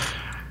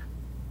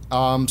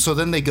 So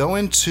then they go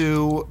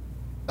into...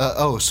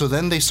 so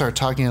then they start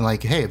talking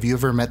like, hey, have you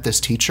ever met this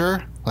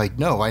teacher? Like,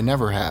 no, I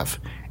never have.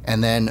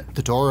 And then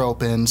the door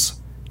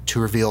opens to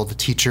reveal the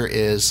teacher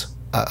is,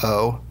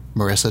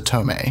 Marissa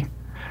Tomei.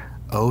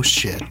 Oh,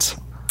 shit.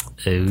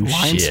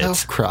 Lines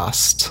have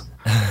crossed.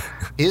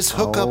 His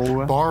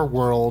hookup bar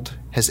world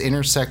has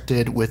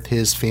intersected with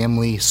his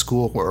family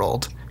school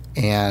world,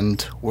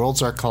 and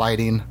worlds are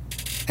colliding,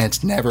 and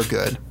it's never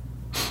good.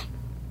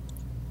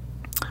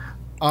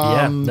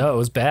 Yeah, no, it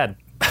was bad.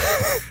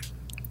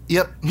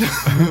 Yep.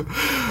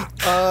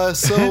 I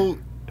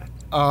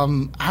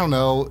don't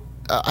know.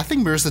 I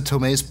think Marissa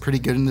Tomei is pretty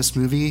good in this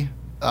movie.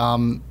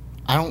 I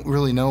don't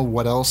really know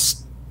what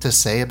else to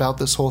say about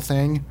this whole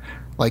thing.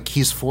 Like,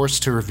 he's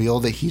forced to reveal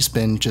that he's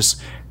been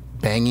just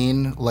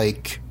banging,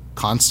 like,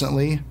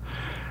 constantly.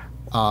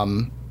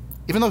 Even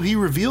though he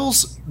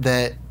reveals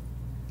that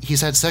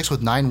he's had sex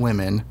with 9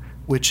 women,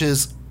 which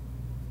is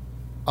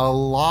a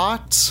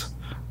lot,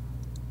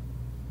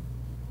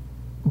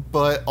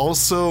 but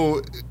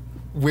also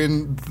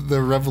when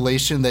the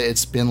revelation that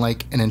it's been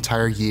like an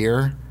entire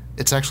year,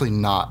 it's actually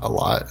not a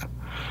lot.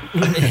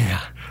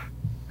 Yeah.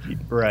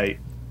 Right.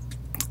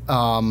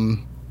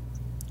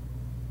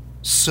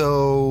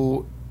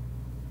 So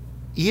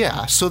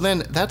yeah, so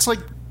then that's like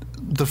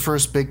the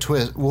first big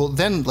twist. Well,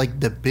 then like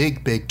the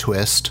big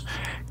twist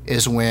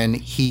is when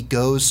he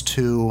goes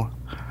to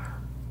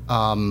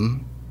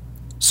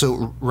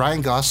so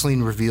Ryan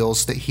Gosling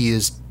reveals that he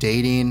is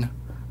dating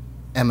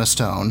Emma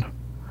Stone.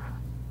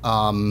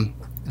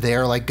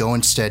 They're like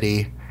going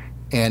steady,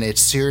 and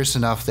it's serious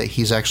enough that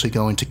he's actually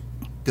going to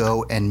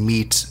go and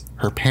meet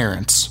her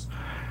parents.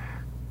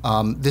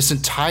 This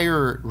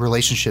entire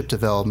relationship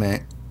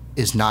development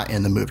is not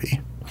in the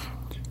movie.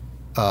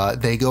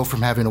 They go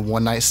from having a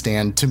one-night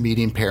stand to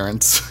meeting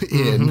parents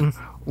in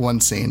one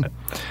scene.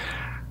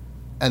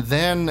 And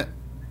then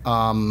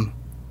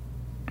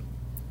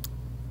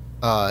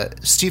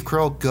Steve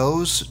Carell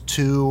goes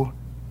to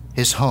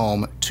his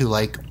home to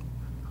like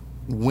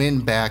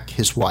win back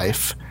his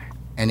wife,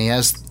 and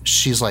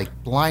she's like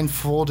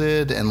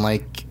blindfolded, and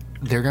like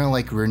they're gonna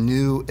like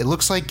renew. It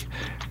looks like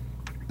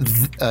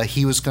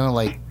he was gonna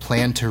like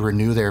plan to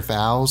renew their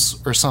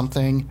vows or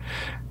something,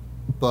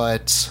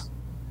 but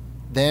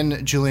then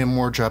Julianne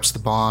Moore drops the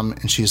bomb,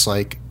 and she's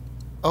like,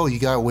 "Oh, you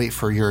gotta wait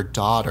for your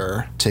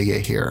daughter to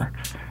get here,"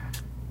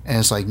 and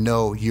it's like,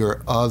 "No,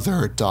 your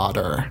other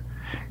daughter,"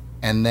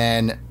 and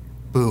then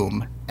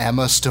boom,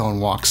 Emma Stone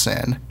walks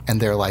in, and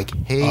they're like,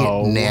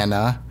 "Hey,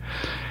 Nana."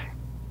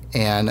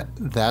 And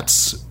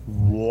that's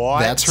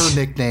her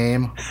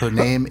nickname. Her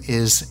name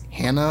is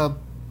Hannah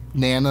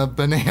Nana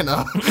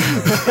Banana.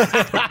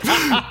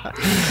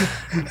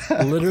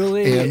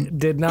 Literally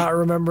did not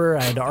remember.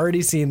 I'd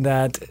already seen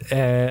that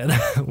and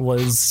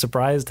was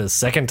surprised a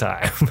second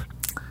time.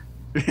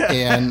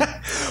 And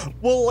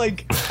well,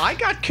 like, I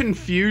got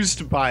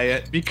confused by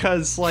it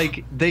because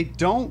like they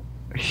don't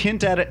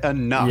hint at it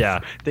enough.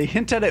 Yeah. They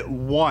hint at it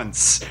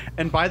once,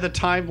 and by the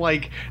time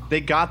like they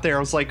got there, I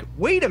was like,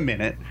 wait a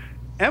minute.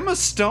 Emma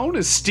Stone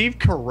is Steve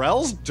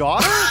Carell's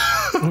daughter?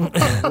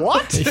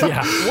 What?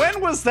 Yeah.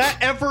 When was that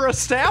ever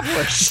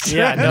established?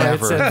 Yeah, no,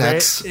 Never.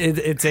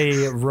 it's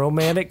a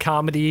romantic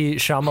comedy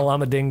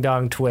Shyamalama Ding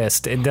Dong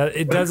twist.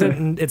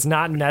 It's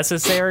not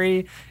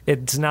necessary.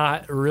 It's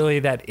not really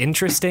that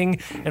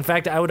interesting. In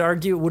fact, I would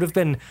argue it would have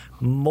been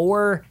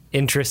more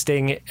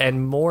interesting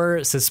and more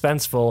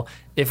suspenseful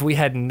if we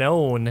had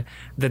known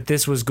that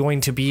this was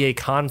going to be a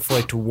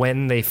conflict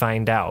when they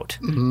find out,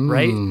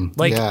 right?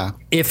 Like, yeah.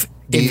 if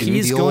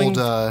he's going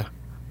old,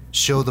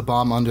 show the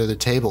bomb under the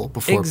table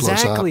before it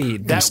blows up.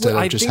 Instead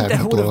I of just think having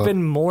that it would blow have up.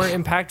 been more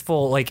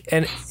impactful. Like,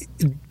 and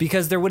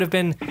because there would have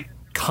been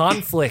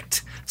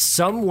conflict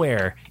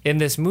somewhere in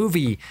this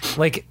movie.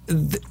 Like,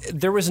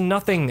 there was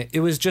nothing.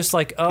 It was just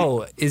like,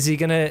 oh, is he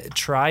gonna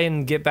try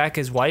and get back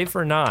his wife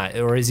or not,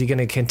 or is he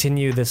gonna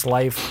continue this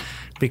life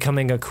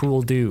becoming a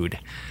cool dude?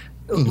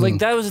 Like,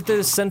 that was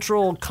the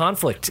central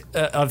conflict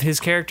of his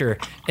character,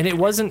 and it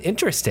wasn't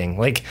interesting.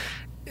 Like,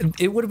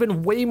 it would have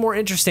been way more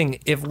interesting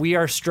if we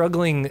are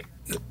struggling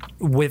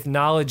with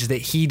knowledge that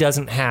he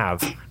doesn't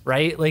have,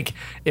 right? Like,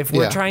 if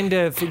we're trying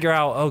to figure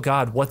out, oh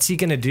God, what's he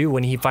going to do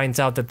when he finds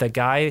out that the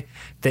guy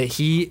that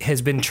he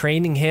has been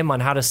training him on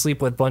how to sleep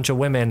with a bunch of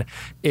women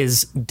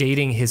is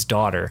dating his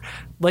daughter.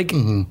 Like,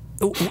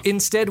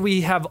 instead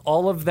we have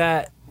all of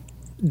that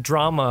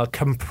drama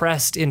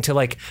compressed into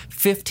like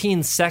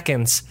 15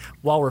 seconds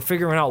while we're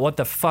figuring out what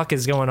the fuck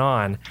is going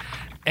on.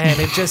 And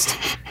it just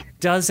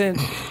doesn't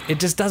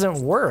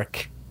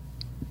work.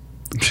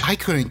 I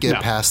couldn't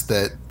get past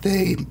that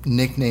they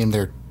nicknamed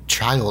their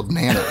child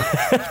Nana.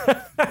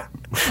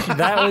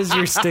 That was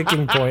your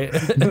sticking point.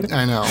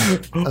 I know.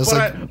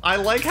 I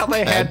like how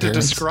they had to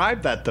parents.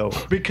 describe that, though,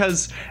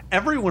 because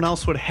everyone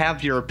else would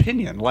have your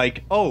opinion.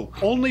 Like, oh,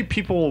 only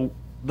people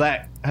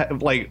that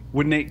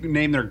would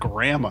name their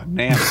grandma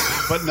Nana.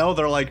 But no,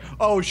 they're like,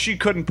 oh, she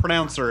couldn't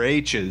pronounce her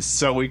H's,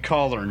 so we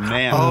call her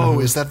Nana.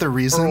 Oh, is that the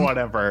reason? Or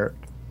whatever.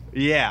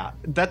 Yeah,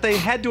 that they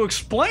had to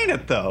explain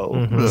it,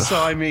 though. So,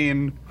 I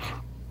mean,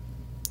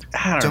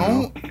 I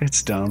don't know.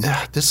 It's dumb.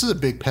 This is a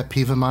big pet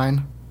peeve of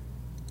mine.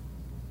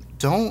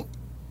 Don't,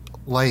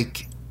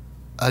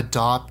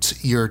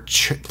 adopt your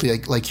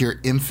your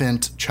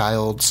infant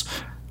child's,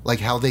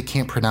 how they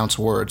can't pronounce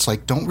words.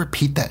 Like, don't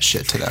repeat that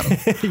shit to them.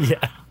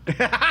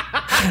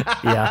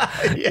 Yeah.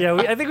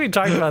 I think we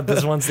talked about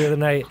this once the other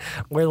night,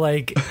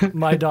 where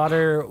my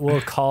daughter will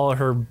call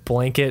her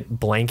blanket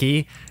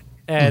Blanky,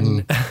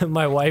 and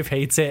my wife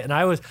hates it, and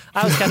I was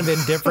kind of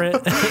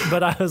indifferent,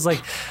 but I was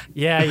like,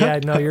 yeah,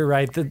 no, you're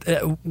right.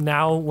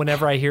 Now,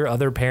 whenever I hear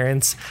other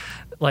parents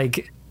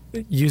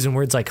using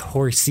words like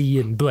horsey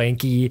and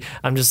blanky,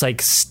 I'm just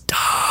like,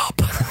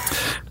 stop.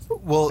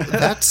 Well,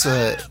 that's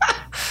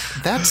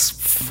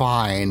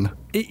fine.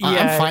 Yeah.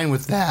 I'm fine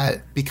with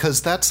that,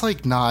 because that's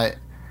not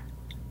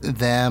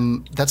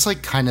them. That's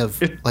kind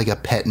of like a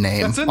pet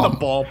name. That's in the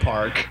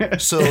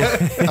ballpark. So,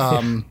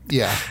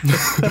 yeah.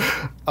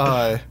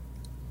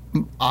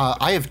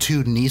 I have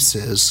two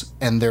nieces,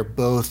 and they're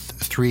both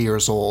 3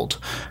 years old.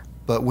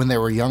 But when they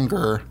were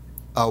younger,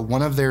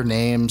 one of their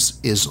names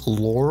is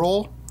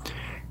Laurel,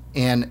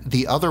 and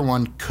the other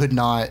one could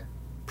not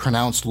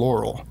pronounce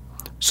Laurel.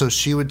 So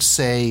she would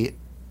say,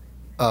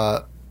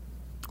 go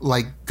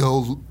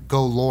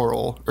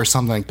Laurel, or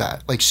something like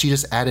that. She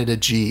just added a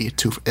G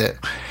to it.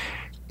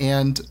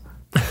 And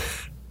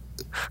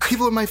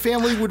people in my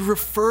family would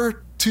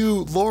refer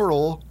to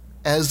Laurel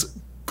as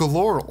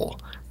Galorel.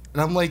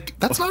 And I'm like,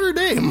 that's not her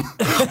name.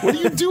 What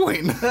are you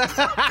doing?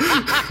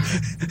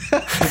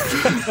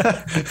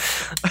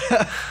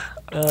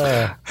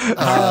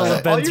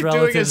 Ben's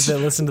relatives that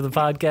listen to the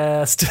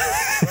podcast.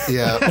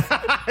 Yeah.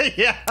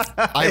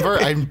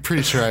 I'm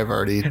pretty sure I've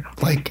already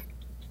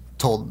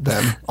told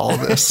them all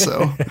this,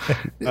 so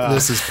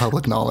this is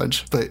public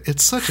knowledge. But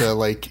it's such a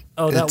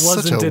that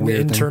wasn't an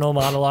internal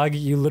monologue.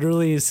 You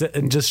literally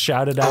just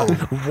shouted out,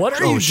 "What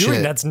are you doing?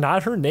 Shit. That's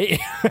not her name."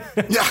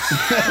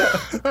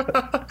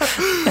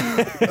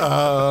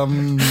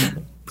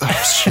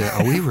 Shit,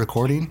 are we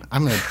recording?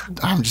 I'm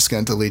just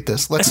gonna delete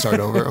this. Let's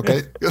start over,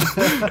 okay?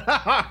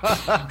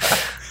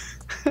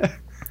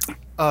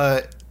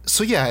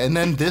 So yeah, and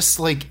then this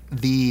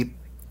the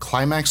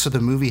climax of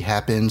the movie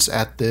happens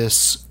at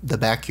the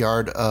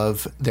backyard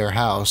of their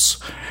house,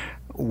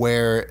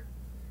 where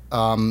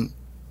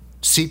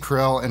Steve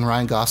Carell and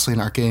Ryan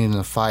Gosling are getting in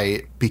a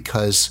fight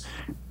because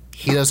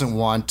he doesn't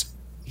want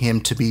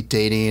him to be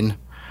dating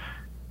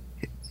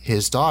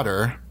his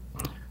daughter.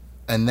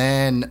 And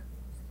then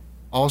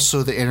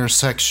also the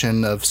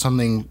intersection of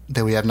something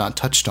that we have not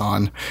touched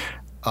on,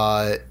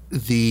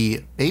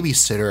 the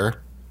babysitter,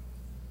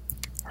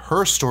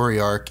 her story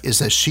arc is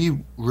that she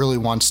really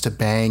wants to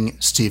bang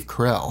Steve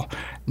Carell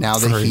now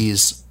that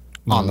he's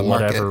on the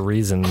market. Whatever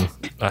reason,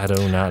 I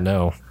do not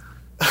know.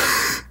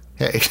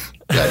 Hey,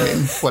 I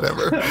mean,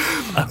 whatever.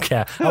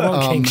 Okay, I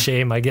won't kink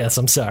shame, I guess.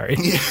 I'm sorry.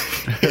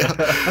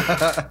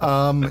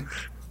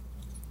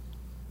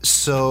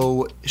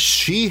 So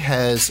she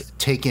has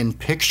taken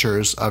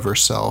pictures of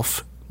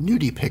herself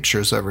nudie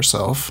pictures of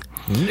herself.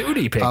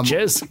 Nudie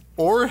pictures.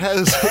 Or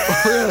has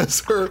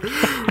her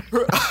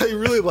I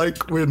really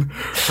like when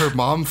her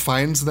mom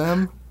finds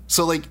them.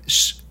 So like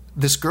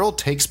this girl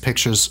takes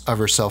pictures of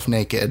herself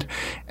naked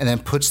and then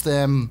puts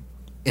them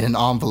in an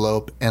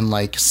envelope and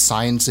like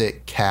signs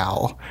it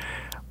Cal,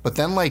 but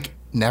then like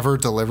never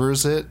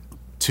delivers it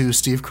to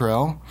Steve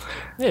Carell.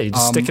 Yeah, you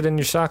just stick it in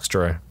your socks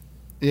drawer.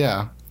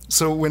 Yeah.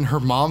 So when her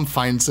mom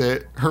finds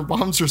it, her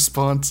mom's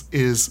response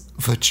is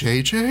the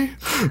JJ.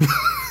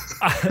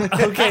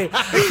 Okay.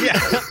 Yeah.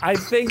 I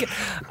think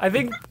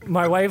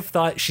my wife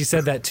thought she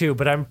said that too,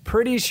 but I'm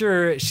pretty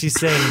sure she's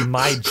saying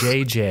my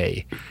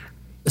JJ.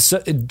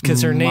 So,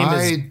 because her name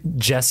is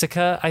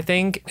Jessica, I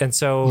think, and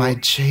so my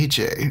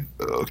JJ.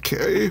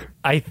 Okay.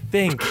 I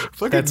think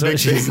Fucking that's what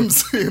she's.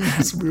 names in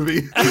this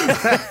movie.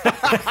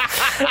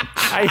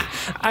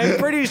 I'm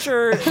pretty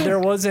sure there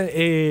wasn't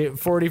a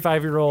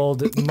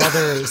 45-year-old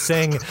mother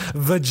saying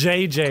the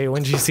JJ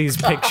when she sees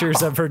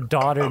pictures of her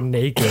daughter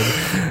naked.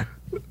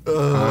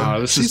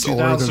 This is She's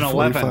older than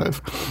 2011.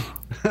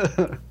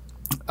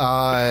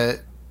 45.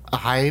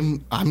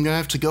 I'm gonna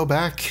have to go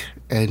back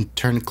and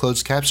turn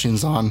closed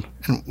captions on,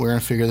 and we're gonna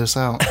figure this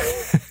out.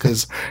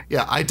 Because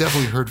yeah, I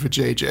definitely heard for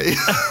JJ.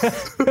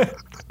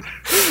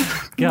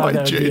 God,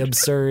 that would be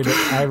absurd.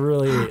 I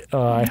really,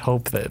 I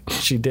hope that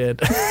she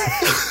did.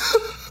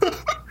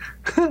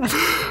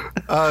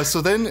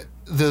 So then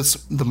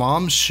the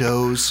mom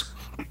shows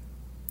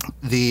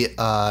the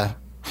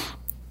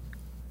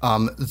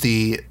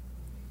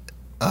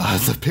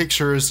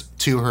pictures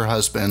to her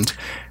husband.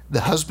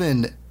 The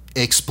husband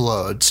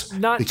explodes.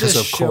 Not because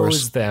just of course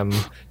shows them.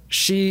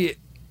 She,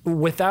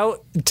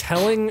 without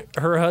telling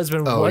her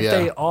husband what yeah.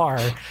 they are,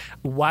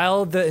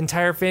 while the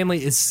entire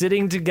family is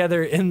sitting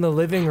together in the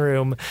living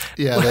room.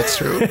 Yeah, that's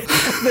true.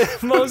 The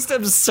most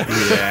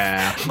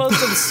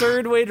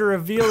absurd way to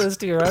reveal this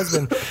to your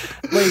husband.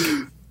 Like,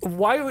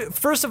 why?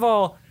 First of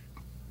all,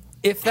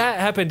 if that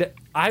happened,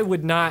 I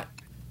would not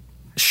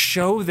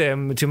show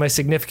them to my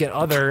significant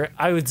other.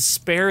 I would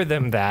spare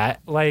them that.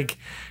 Like,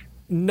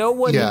 no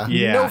one,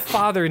 no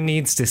father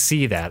needs to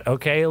see that.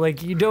 Okay,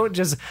 like you don't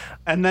just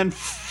and then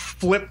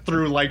flip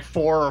through like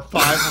 4 or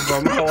 5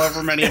 of them,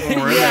 however many of them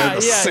were in there.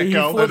 The He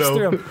sicko. flips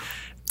through 'em.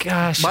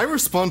 Gosh, My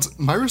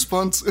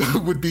response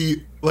would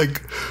be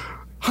like,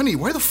 honey,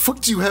 why the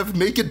fuck do you have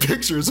naked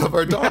pictures of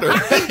our daughter?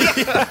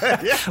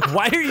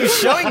 why are you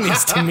showing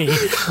these to me?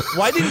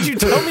 Why didn't you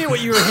tell me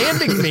what you were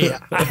handing me?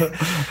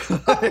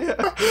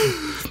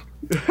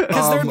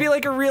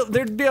 Because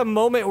there'd be a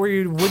moment where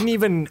you wouldn't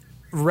even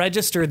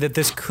register that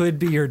this could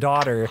be your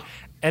daughter.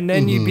 And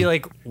then you'd be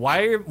like,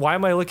 why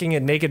am I looking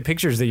at naked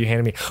pictures that you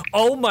handed me?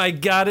 Oh my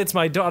God, it's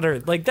my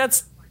daughter. Like,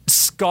 that's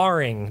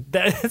scarring.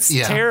 That's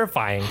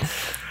terrifying.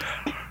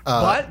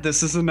 But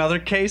this is another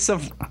case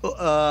of,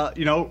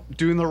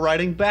 doing the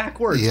writing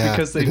backwards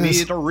because they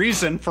needed a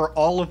reason for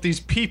all of these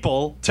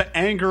people to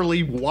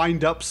angrily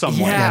wind up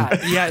someone.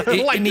 Yeah.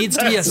 It needs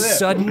to be a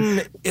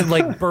sudden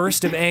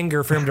burst of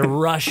anger for him to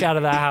rush out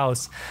of the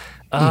house.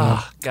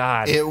 Oh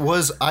God! It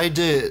was. I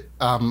did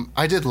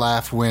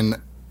laugh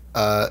when,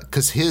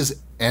 because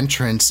his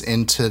entrance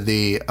into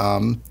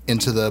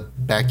the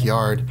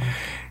backyard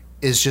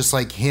is just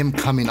like him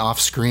coming off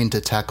screen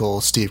to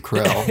tackle Steve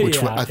Carell,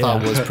 which I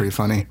thought was pretty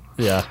funny.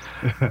 Yeah.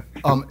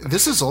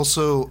 This is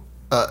also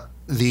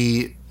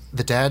the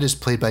dad is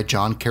played by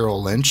John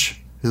Carroll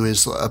Lynch, who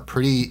is a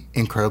pretty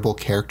incredible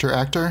character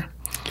actor.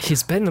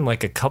 He's been in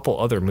like a couple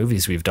other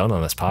movies we've done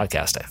on this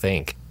podcast, I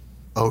think.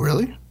 Oh,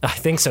 really? I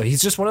think so.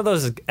 He's just one of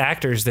those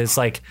actors that's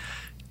like,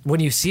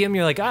 when you see him,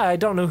 you're like, I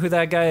don't know who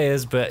that guy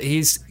is, but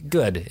he's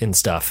good in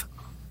stuff.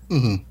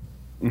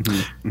 Mm-hmm.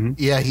 Mm-hmm. Mm-hmm.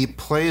 Yeah, he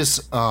plays.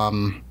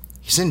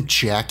 He's in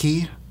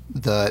Jackie,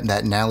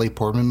 that Natalie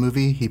Portman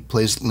movie. He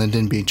plays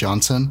Lyndon B.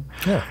 Johnson.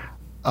 Yeah.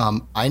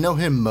 I know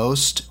him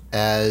most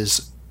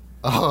as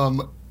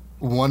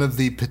one of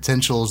the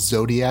potential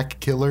Zodiac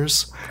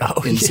killers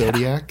in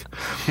Zodiac.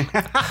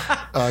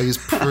 He's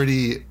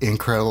pretty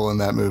incredible in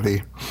that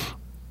movie.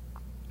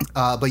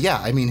 But yeah,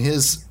 I mean,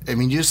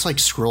 you just like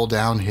scroll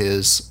down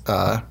his,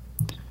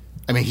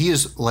 he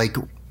is like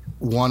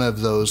one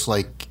of those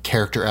like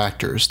character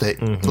actors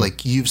that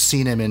like you've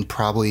seen him in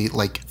probably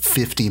like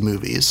 50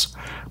 movies,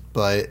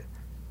 but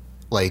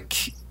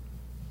like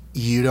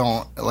you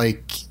don't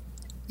like,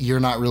 you're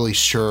not really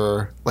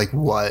sure like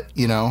what,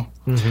 you know?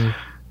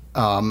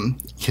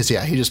 Cause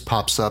he just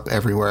pops up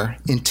everywhere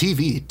in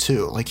TV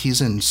too. Like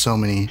he's in so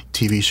many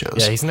TV shows.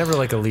 Yeah. He's never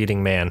like a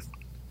leading man.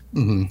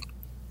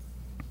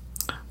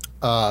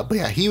 But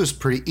yeah, he was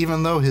pretty,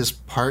 even though his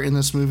part in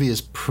this movie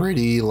is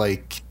pretty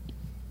like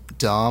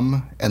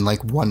dumb and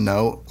like one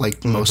note,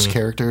 like most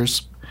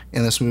characters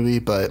in this movie,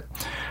 but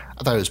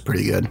I thought it was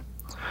pretty good.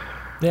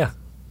 Yeah.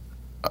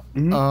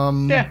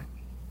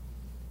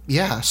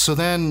 Yeah. So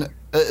then,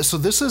 so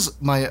this is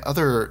my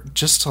other,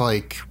 just to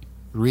like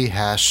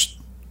rehash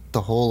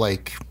the whole,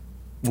 like,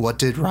 what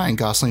did Ryan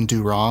Gosling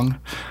do wrong?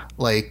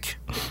 Like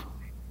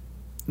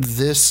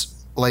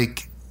this,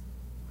 like,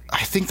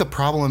 I think the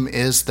problem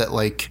is that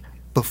like,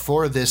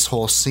 before this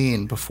whole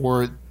scene,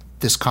 before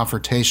this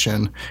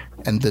confrontation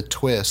and the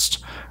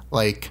twist,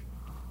 like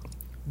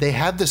they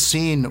had the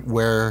scene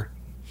where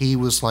he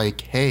was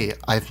like, hey,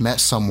 I've met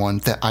someone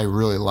that I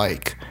really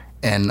like,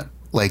 and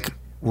like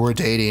we're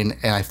dating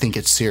and I think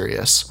it's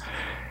serious.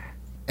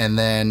 And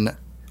then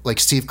like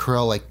Steve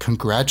Carell like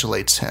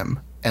congratulates him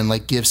and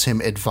like gives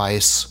him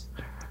advice.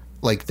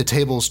 Like the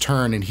tables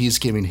turn and he's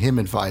giving him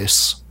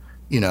advice,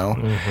 you know?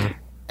 Mm-hmm.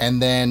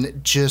 And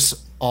then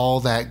just all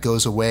that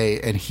goes away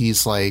and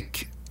he's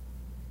like,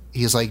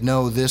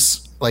 no,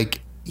 this,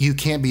 like, you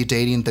can't be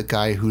dating the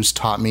guy who's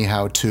taught me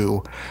how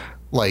to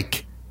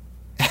like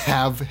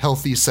have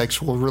healthy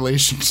sexual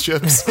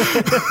relationships.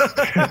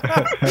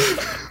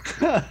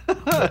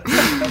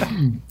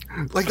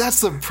 Like that's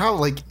the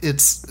problem. Like,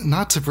 it's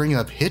not to bring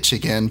up Hitch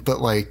again,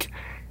 but like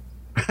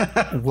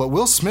what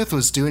Will Smith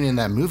was doing in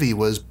that movie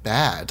was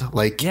bad.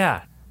 Like,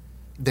 yeah,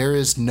 there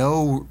is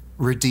no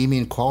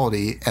redeeming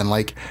quality, and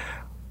like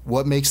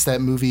what makes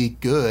that movie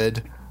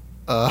good,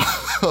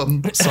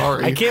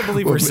 sorry, I can't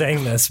believe we're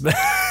saying this, but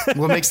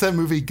what makes that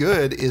movie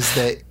good is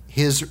that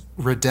his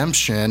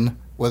redemption,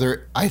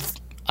 whether I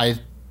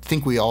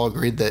think we all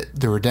agreed that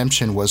the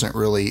redemption wasn't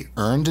really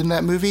earned in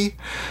that movie,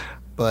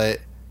 but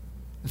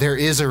there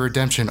is a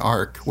redemption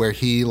arc where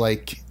he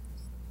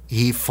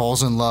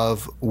falls in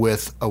love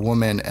with a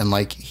woman and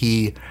like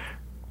he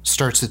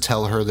starts to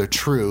tell her the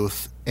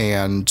truth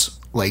and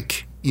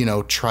like, you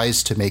know,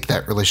 tries to make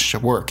that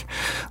relationship work.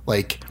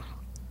 Like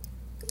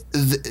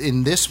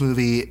in this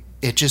movie,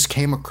 it just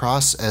came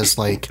across as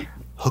like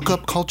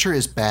hookup culture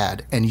is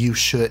bad and you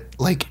should,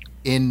 like,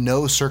 in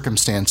no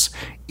circumstance,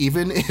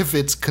 even if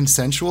it's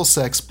consensual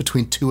sex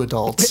between two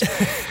adults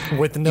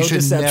with no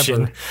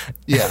deception.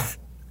 Yeah.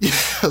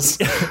 Yes.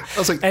 I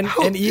was like,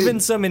 and even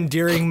some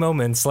endearing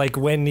moments, like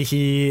when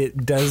he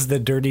does the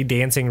dirty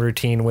dancing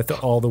routine with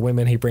all the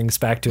women he brings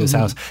back to his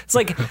house. It's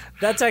like,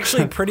 that's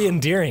actually pretty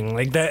endearing.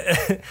 Like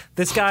that,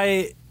 this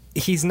guy,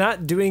 he's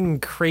not doing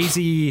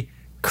crazy,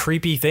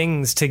 creepy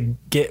things to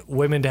get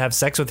women to have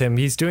sex with him.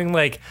 He's doing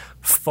like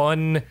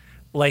fun,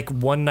 like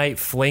one night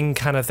fling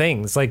kind of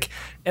things. Like,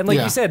 and like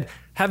you said,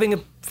 having a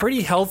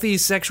pretty healthy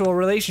sexual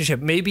relationship,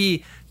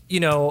 maybe,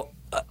 you know,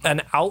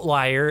 an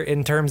outlier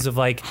in terms of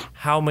like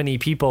how many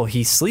people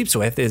he sleeps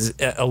with is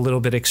a little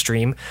bit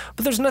extreme,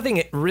 but there's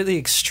nothing really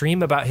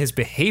extreme about his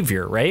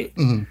behavior, right?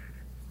 Mm-hmm.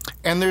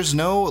 And there's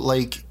no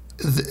like,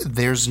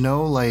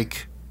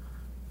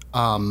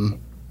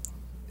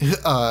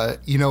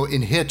 you know,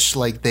 in Hitch,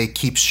 like they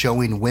keep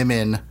showing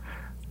women,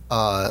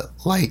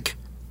 like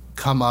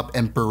come up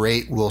and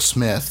berate Will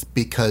Smith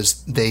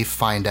because they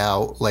find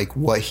out like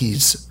what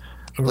he's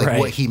like,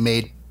 what he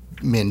made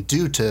men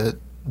do to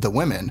the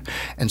women.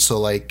 And so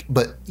like,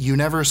 but you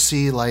never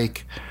see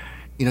like,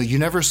 you know, you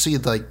never see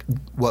like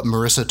what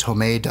Marissa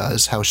Tomei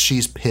does, how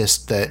she's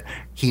pissed that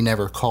he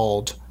never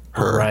called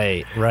her.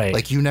 Right.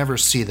 Like you never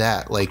see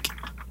that. Like,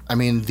 I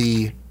mean,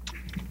 the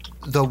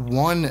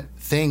one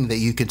thing that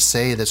you could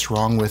say that's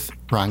wrong with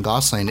Ryan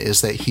Gosling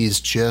is that he's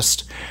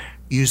just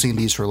using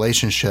these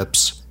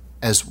relationships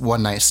as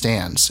one night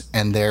stands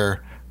and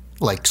they're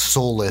like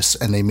soulless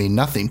and they mean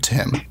nothing to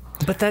him.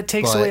 But that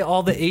takes away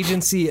all the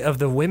agency of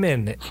the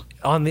women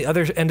on the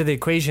other end of the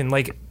equation.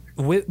 Like,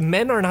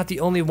 men are not the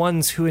only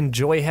ones who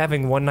enjoy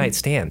having one-night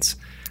stands.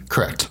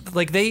 Correct.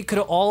 Like, they could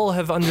all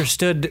have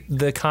understood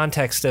the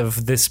context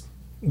of this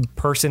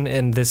person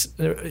and this,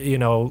 you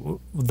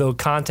know, the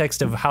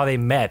context of how they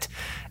met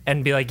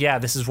and be like, yeah,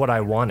 this is what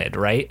I wanted,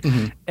 right?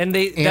 Mm-hmm. And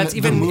that's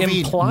even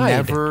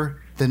implied.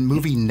 The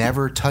movie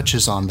never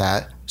touches on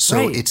that,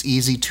 so it's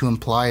easy to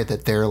imply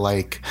that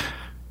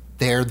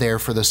they're there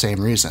for the same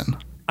reason.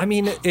 I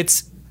mean,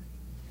 it's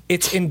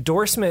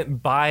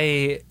endorsement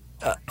by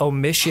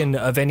omission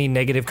of any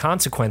negative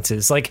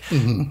consequences. Like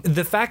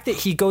the fact that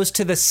he goes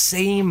to the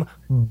same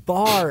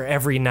bar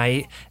every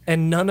night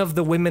and none of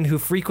the women who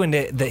frequent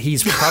it that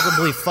he's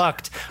probably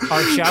fucked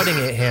are shouting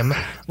at him.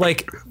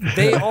 Like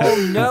they all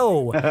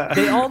know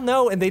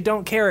and they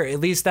don't care. At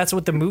least that's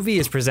what the movie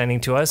is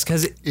presenting to us,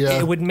 because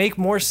it would make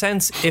more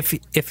sense if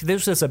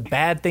this was a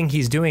bad thing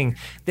he's doing,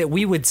 that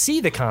we would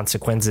see the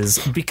consequences,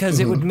 because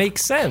it would make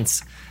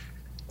sense.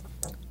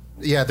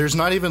 Yeah, there's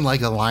not even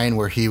like a line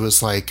where he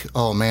was like,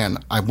 oh man,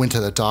 I went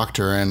to the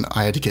doctor and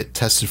I had to get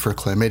tested for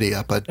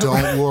chlamydia, but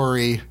don't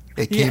worry,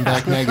 it came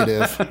back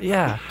negative.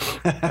 Yeah.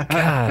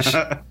 Gosh.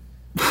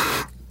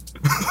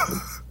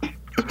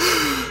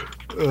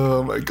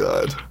 Oh my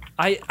God.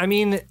 I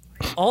mean,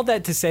 all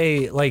that to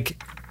say,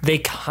 like, they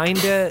kind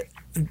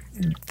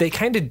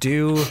of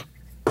do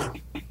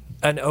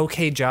an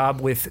okay job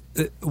with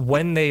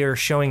when they are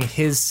showing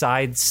his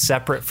side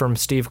separate from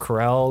Steve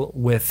Carell,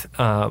 with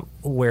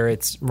where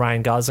it's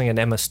Ryan Gosling and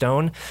Emma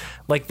Stone,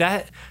 like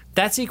that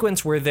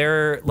sequence where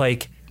they're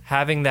like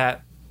having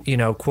that, you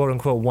know, quote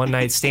unquote one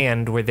night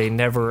stand where they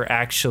never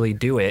actually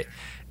do it.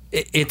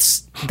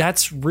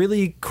 That's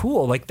really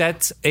cool. Like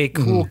that's a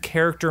cool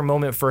character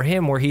moment for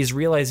him where he's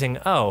realizing,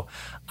 oh,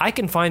 I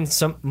can find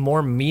some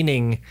more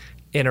meaning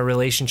in a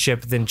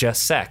relationship than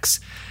just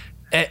sex.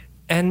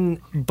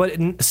 But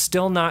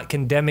still not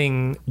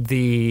condemning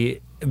the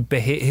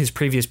his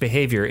previous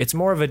behavior. It's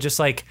more of a just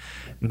like,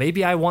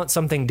 maybe I want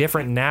something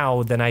different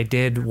now than I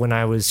did when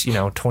I was,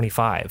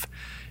 25.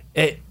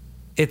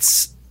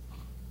 It's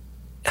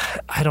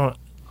I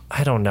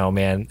don't know,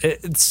 man.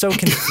 It's so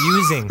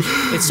confusing.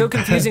 It's so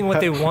confusing what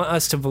they want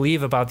us to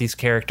believe about these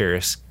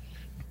characters.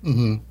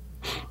 Mm-hmm.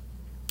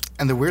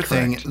 And the weird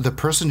thing, the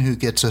person who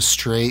gets a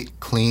straight,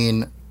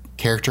 clean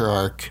character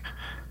arc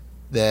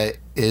that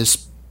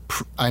is,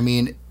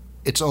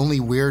 it's only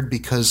weird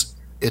because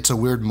it's a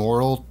weird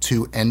moral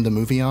to end the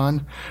movie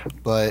on,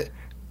 but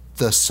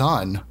the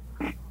son,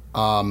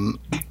 what's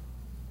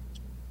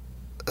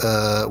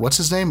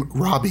his name?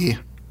 Robbie.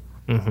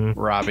 Mm-hmm.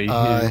 Robbie.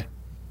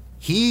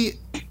 He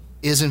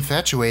is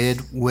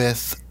infatuated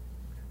with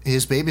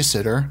his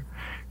babysitter,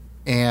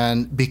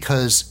 and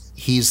because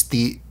she is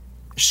the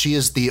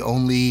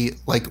only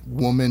like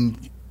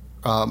woman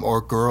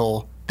or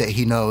girl that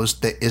he knows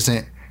that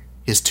isn't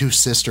his two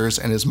sisters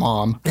and his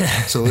mom.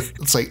 So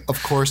it's like,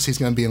 of course he's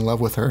going to be in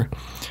love with her.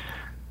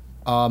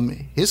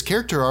 His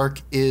character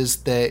arc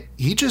is that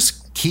he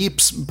just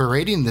keeps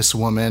berating this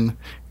woman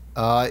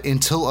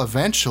until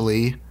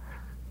eventually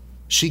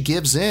she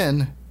gives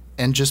in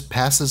and just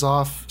passes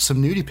off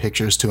some nudie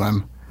pictures to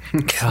him.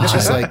 God.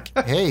 She's like,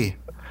 hey,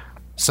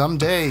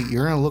 someday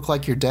you're going to look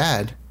like your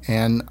dad.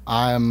 And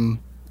a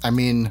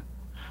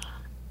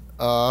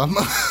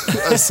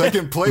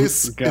second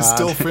place is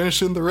still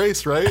finishing the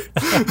race, right?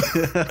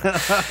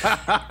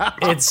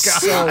 It's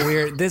so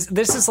weird.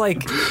 This is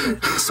like,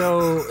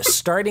 so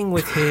starting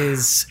with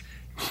his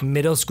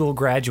middle school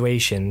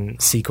graduation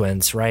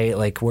sequence, right?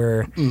 Like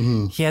where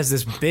he has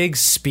this big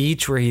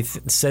speech where he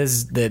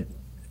says that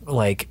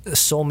like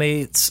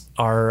soulmates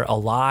are a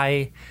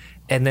lie,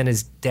 and then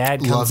his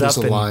dad comes up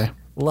and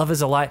love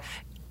is a lie.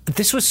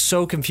 This was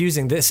so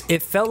confusing.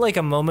 It felt like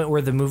a moment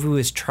where the movie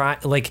was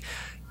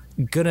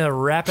gonna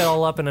wrap it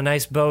all up in a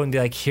nice bow and be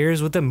like,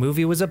 here's what the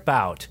movie was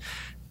about.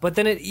 But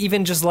then it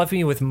even just left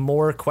me with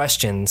more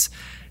questions,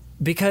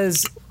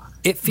 because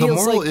it feels the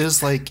moral like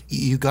is like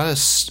you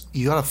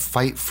gotta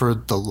fight for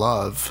the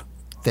love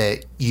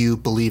that you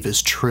believe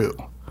is true,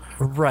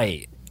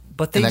 right?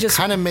 But that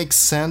kind of makes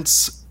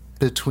sense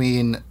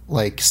between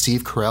like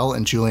Steve Carell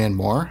and Julianne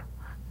Moore,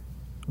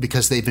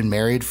 because they've been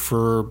married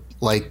for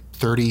like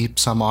 30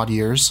 some odd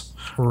years,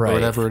 right, or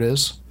whatever it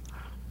is.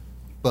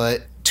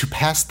 But to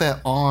pass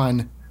that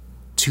on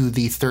to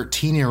the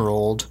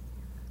 13-year-old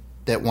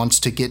that wants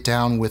to get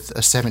down with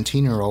a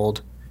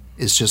 17-year-old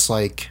is just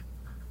like,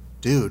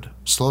 dude,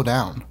 slow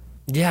down.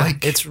 Yeah,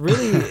 Like, it's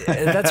really,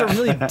 that's a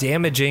really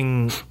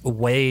damaging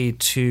way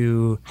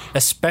to,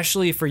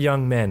 especially for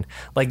young men.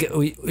 Like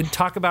we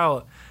talk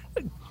about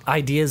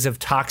ideas of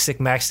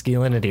toxic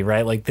masculinity,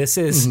 right? Like this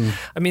is,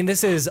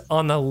 this is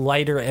on the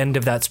lighter end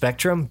of that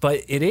spectrum,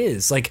 but it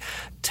is like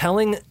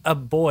telling a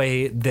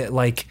boy that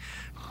like,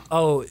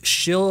 oh,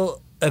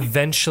 she'll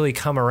eventually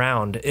come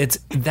around.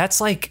 That's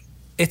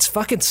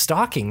fucking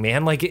stalking,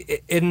 man.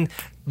 Like in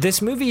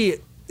this movie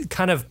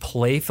kind of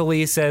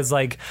playfully says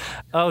like,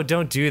 oh,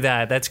 don't do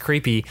that. That's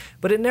creepy.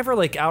 But it never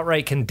like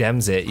outright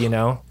condemns it, you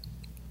know?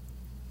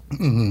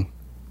 Mm-hmm.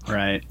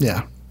 Right.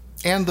 Yeah.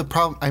 And the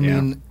problem, I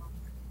mean,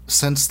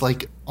 since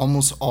like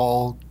almost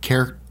all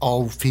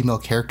female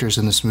characters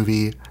in this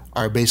movie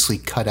are basically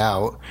cut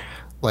out,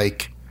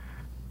 like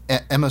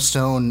Emma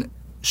Stone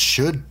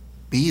should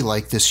be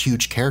like this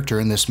huge character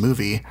in this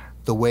movie,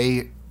 the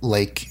way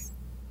the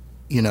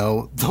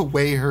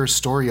way her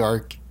story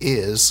arc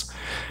is,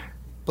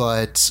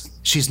 but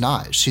she's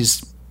not.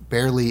 She's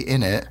barely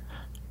in it.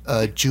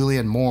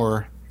 Julianne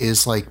Moore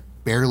is like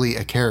barely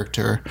a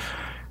character.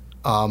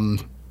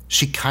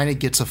 She kind of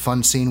gets a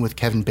fun scene with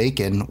Kevin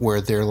Bacon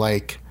where they're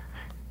like,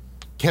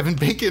 Kevin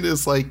Bacon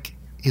is like,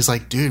 he's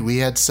like, dude, we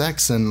had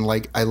sex and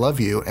like, I love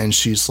you. And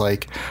she's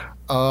like,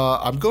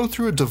 I'm going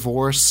through a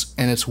divorce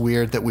and it's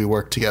weird that we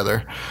work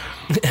together.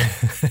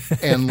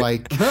 And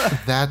like,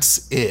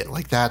 that's it.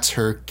 Like, that's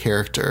her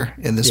character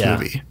in this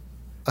movie.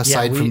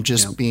 Aside from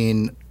just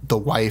being the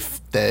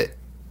wife that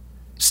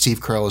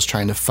Steve Carell is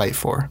trying to fight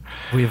for.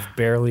 We've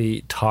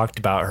barely talked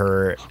about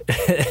her,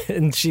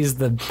 and she's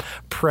the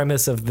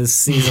premise of this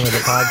season of the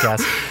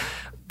podcast.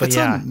 But it's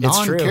yeah, a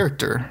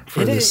non-character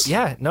for this.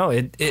 Yeah,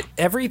 no,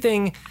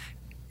 everything,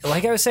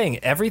 like I was saying,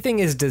 everything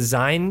is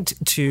designed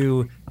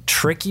to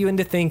trick you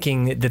into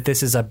thinking that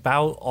this is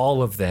about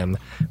all of them,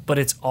 but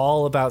it's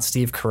all about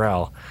Steve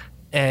Carell.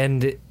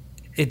 And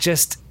it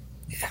just,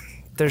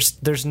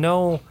 there's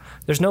no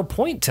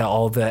point to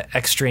all the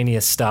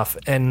extraneous stuff,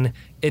 and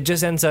it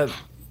just ends up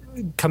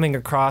coming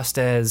across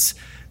as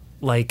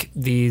like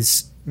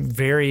these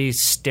very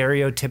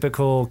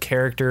stereotypical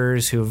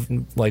characters who've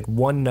like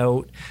one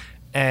note,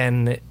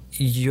 and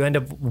you end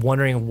up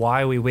wondering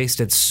why we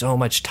wasted so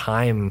much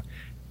time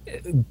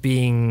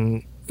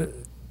being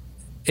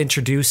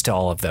introduced to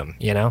all of them,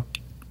 you know?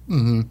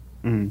 Mm-hmm.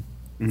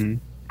 Mm-hmm. Mm-hmm.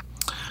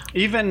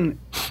 Even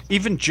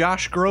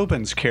Josh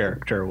Groban's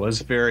character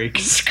was very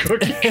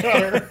cookie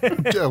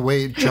cutter.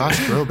 Wait, Josh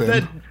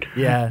Groban?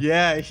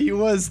 Yeah, he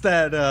was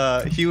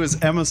that. He was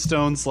Emma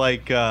Stone's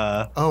like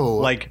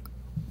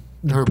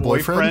her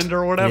boyfriend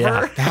or whatever.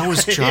 Yeah. That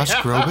was Josh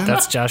Groban.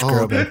 That's Josh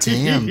Groban.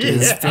 Damn, dude.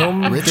 His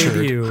film Richard.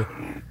 debut.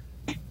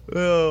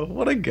 Oh,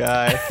 what a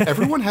guy.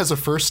 Everyone has a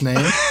first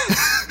name.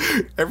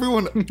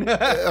 Everyone,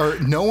 or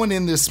no one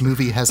in this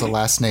movie has a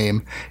last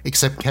name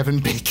except Kevin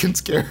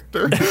Bacon's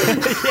character.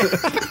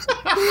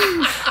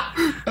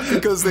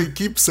 Because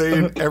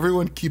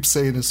everyone keeps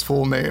saying his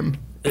full name.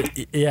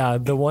 Yeah,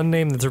 the one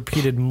name that's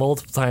repeated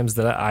multiple times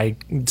that I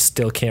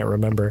still can't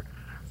remember.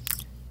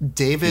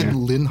 David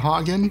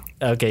Lindhagen.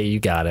 Okay,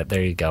 you got it.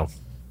 There you go.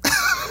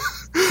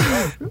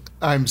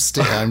 I'm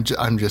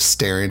just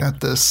staring at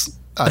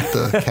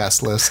the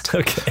cast list.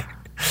 Okay.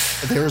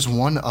 There's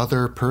one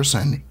other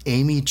person,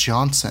 Amy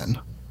Johnson.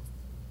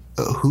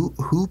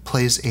 Who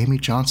plays Amy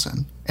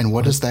Johnson, and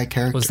what is that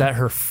character? Was that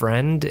her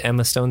friend,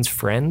 Emma Stone's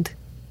friend?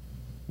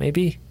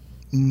 Maybe?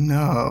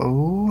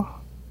 No.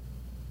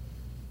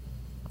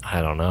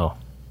 I don't know.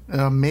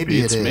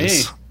 Maybe It's it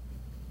is. me.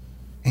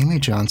 Amy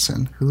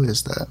Johnson. Who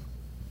is that?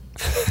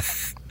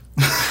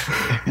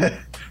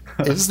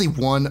 It is the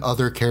one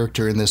other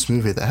character in this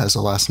movie that has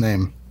a last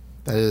name.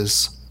 That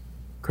is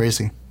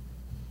crazy.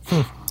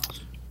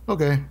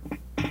 Okay.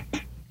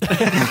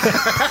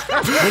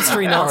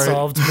 Mystery not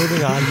solved.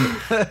 Moving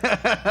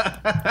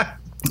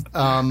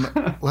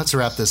on. Let's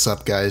wrap this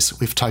up, guys.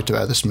 We've talked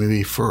about this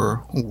movie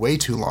for way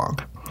too long.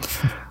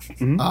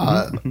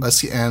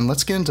 Let's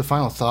get into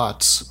final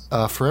thoughts.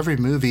 For every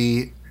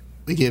movie,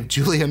 we give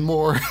Julianne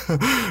Moore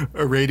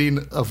a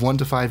rating of 1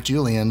 to 5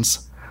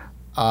 Julians.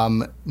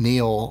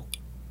 Neil,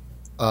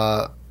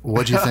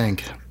 what'd you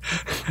think?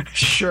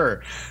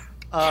 Sure.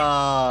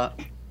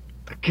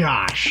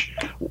 Gosh.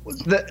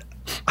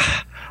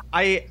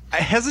 I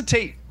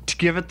hesitate to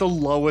give it the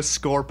lowest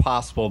score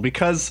possible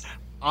because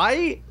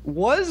I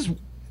was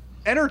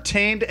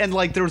entertained and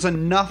like there was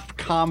enough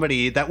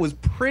comedy that was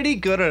pretty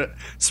good at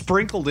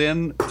sprinkled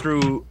in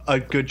through a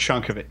good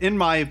chunk of it, in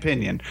my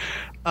opinion.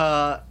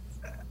 I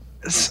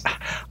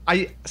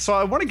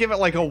want to give it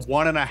like a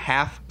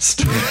 1.5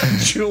 star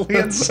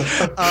Julian's,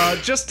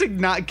 just to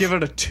not give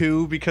it a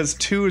 2 because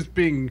 2 is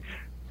being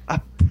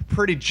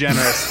pretty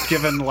generous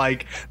given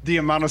like the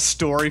amount of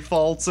story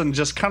faults and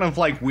just kind of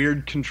like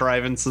weird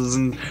contrivances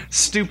and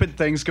stupid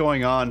things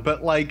going on.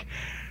 But like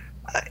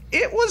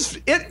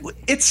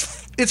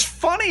it's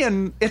funny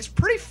and it's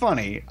pretty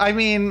funny. I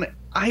mean,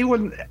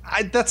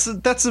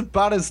 that's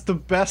about as the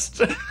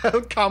best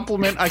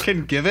compliment I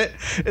can give it,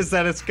 is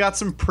that it's got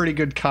some pretty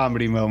good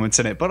comedy moments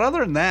in it. But other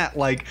than that,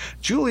 like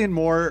Julianne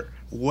Moore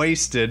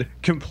wasted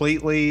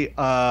completely,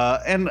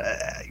 and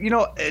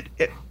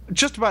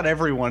just about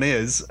everyone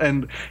is.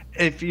 And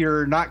if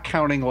you're not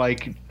counting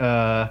like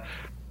Ryan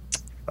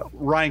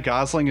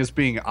Gosling as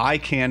being eye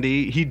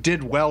candy, he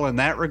did well in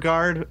that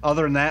regard.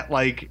 Other than that,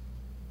 like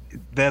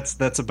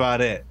that's about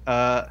it.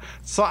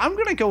 So I'm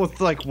gonna go with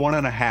like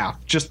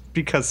 1.5, just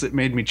because it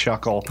made me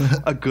chuckle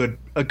a good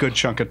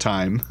chunk of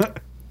time.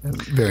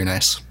 Very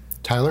nice.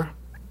 Tyler?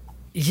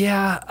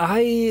 Yeah,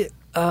 I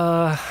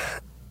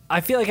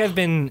feel like I've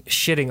been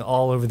shitting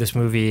all over this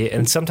movie,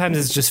 and sometimes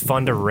it's just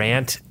fun to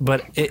rant,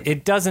 but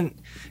it doesn't.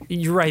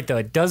 You're right, though.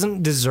 It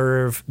doesn't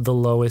deserve the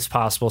lowest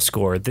possible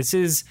score.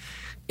 It's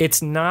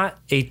not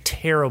a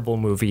terrible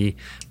movie,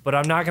 but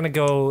I'm not going to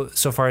go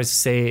so far as to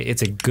say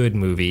it's a good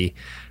movie.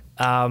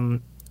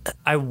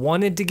 I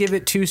wanted to give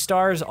it 2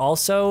 stars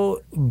also,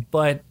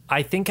 but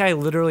I think I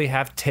literally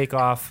have to take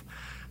off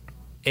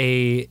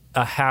a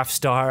half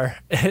star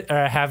or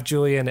a half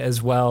Julian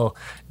as well,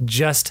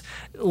 just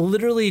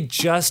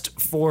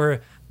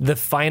for the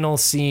final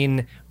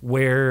scene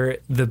where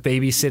the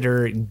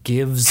babysitter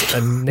gives a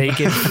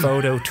naked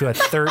photo to a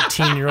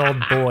 13-year-old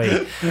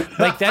boy.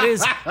 Like, that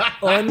is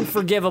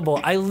unforgivable.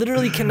 I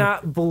literally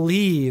cannot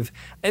believe.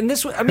 And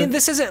this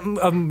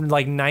isn't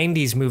like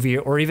 90s movie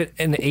or even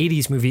an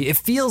 80s movie. It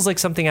feels like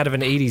something out of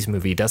an 80s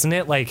movie, doesn't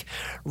it? Like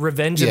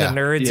Revenge of the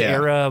Nerds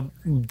era,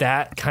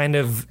 that kind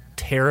of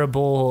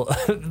terrible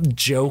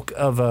joke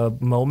of a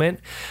moment.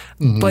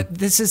 But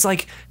this is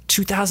like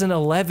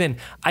 2011.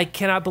 I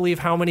cannot believe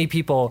how many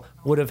people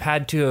would have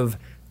had to have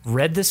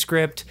read the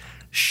script,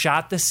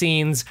 shot the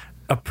scenes,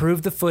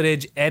 approved the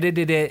footage,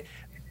 edited it,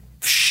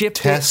 shipped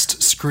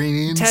Test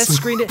screened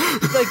it.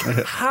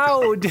 Like,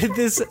 how did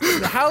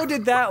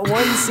that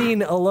one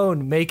scene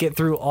alone make it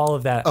through all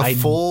of that? A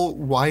full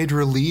wide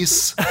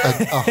release,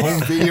 a home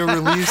video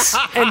release,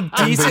 and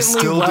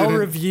decently well didn't.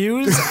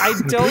 reviews. I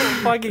don't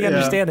fucking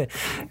understand it.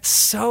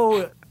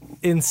 So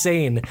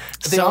insane.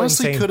 They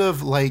honestly could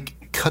have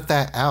like cut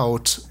that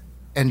out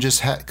and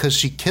just because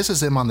she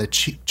kisses him on the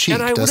cheek,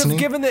 and I would doesn't have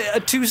he? given it a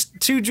two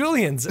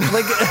Julians.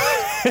 Like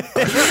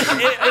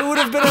it would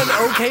have been an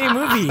okay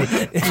movie.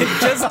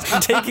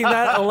 Just taking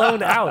that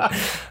alone out.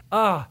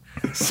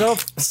 So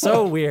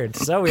weird.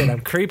 So weird.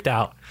 I'm creeped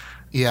out.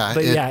 Yeah,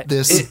 But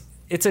it's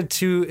a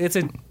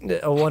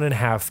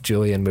 1.5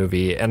 Julian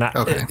movie, and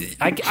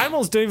I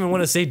almost don't even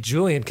want to say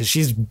Julian because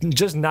she's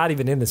just not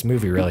even in this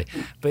movie really.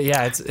 But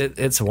yeah, it's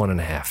a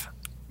 1.5.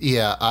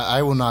 Yeah,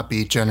 I will not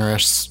be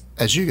generous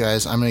as you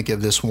guys. I'm going to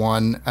give this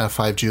 1 out of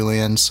 5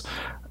 Julians.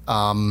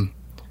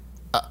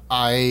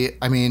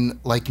 I mean,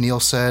 like Neil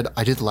said,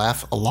 I did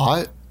laugh a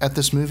lot at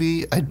this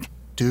movie. I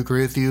do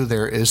agree with you.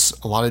 There is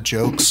a lot of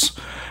jokes.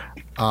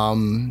 I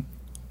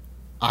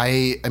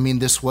mean,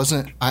 this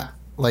wasn't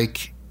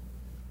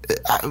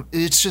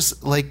it's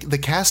just like the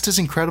cast is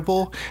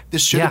incredible.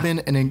 This should have been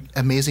an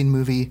amazing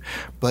movie,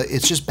 but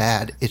it's just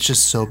bad. It's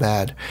just so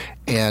bad.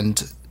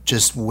 And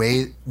just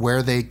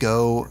where they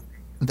go,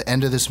 the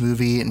end of this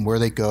movie and where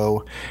they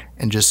go,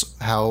 and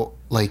just how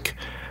like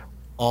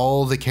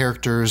all the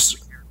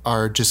characters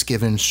are just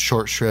given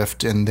short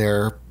shrift in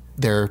their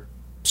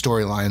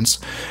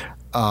storylines.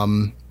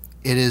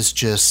 It is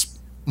just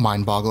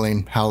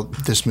mind-boggling how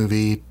this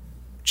movie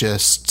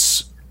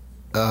just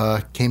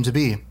came to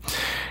be.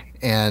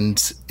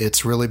 And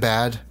it's really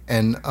bad.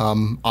 And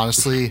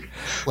honestly,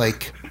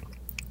 like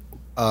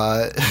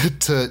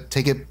to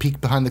take a peek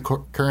behind the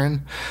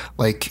curtain,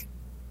 like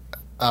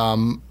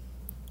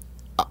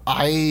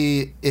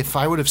if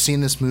I would have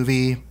seen this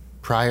movie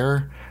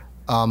prior,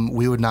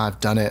 we would not have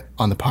done it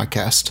on the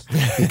podcast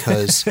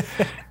because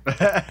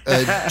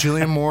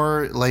Julianne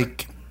Moore,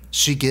 like,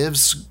 she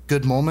gives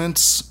good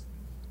moments,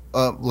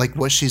 like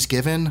what she's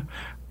given,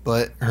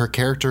 but her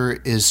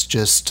character is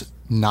just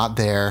not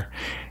there.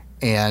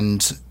 And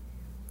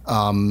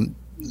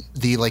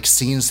the like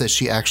scenes that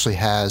she actually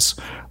has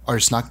are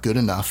just not good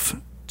enough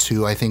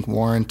to, I think,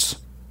 warrant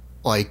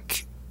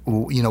like,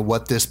 you know,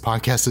 what this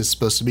podcast is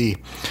supposed to be.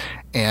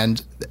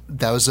 And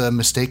that was a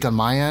mistake on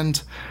my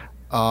end.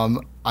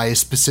 I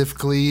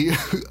specifically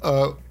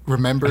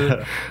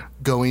remember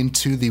going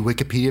to the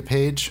Wikipedia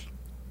page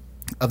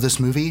of this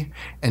movie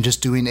and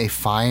just doing a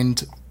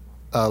find,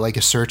 like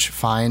a search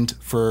find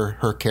for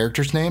her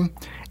character's name,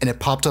 and it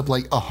popped up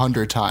like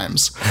 100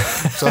 times.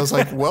 So I was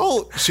like,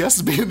 well, she has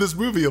to be in this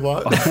movie a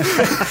lot.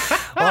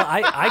 Well,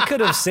 I could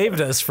have saved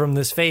us from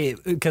this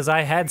fate because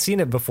I had seen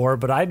it before,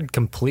 but I'd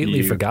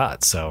completely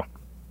forgot. So,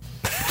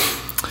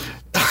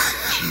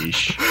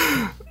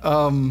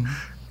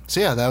 so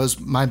yeah, that was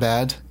my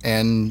bad.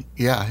 And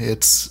yeah,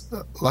 it's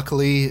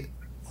luckily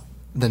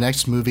the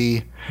next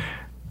movie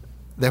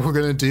that we're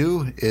going to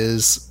do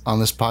is on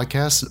this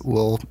podcast.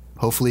 We'll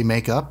hopefully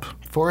make up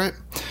for it.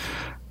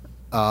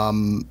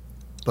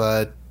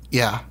 But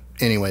yeah,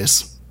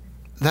 anyways,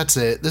 that's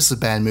it. This is a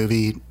bad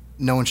movie.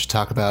 No one should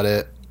talk about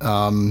it.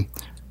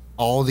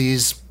 All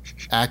these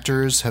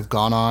actors have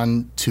gone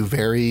on to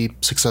very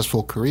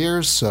successful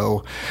careers,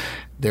 so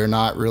they're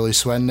not really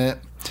sweating it.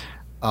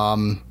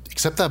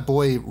 Except that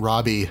boy,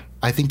 Robbie.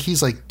 I think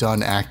he's like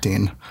done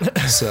acting.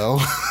 So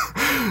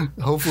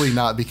hopefully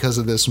not because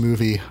of this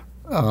movie.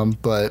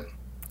 But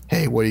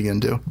hey, what are you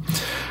going to do?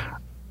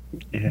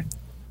 Yeah.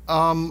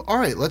 All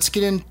right, let's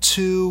get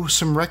into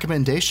some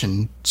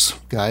recommendations,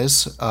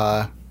 guys.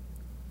 For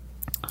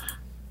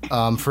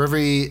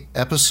every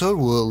episode,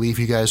 we'll leave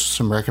you guys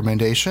some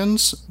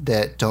recommendations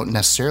that don't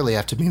necessarily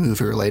have to be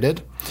movie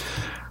related.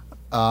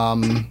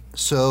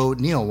 So,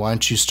 Neil, why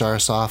don't you start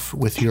us off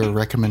with your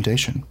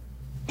recommendation?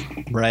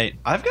 Right.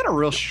 I've got a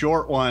real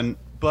short one,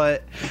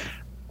 but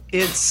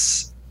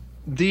it's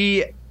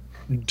the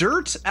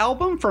Dirt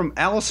album from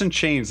Alice in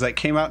Chains that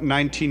came out in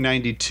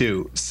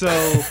 1992. So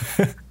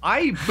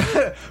I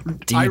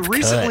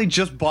recently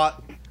just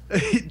bought the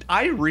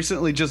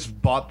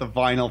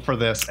vinyl for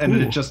this, and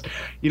it just,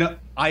 you know,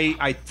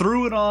 I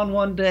threw it on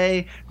one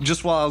day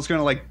just while I was going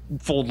to like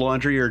fold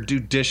laundry or do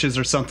dishes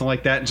or something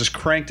like that, and just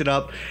cranked it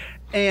up,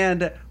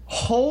 and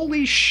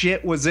holy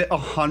shit, was it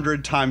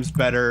 100 times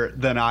better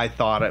than I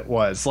thought it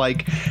was.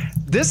 Like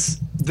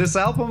this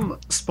album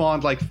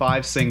spawned like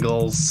 5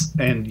 singles,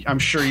 and I'm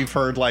sure you've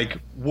heard like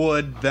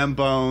Wood, Them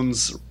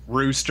Bones,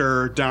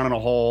 Rooster, Down in a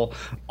Hole,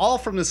 all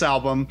from this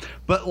album.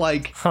 But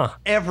like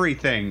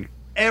everything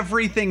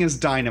is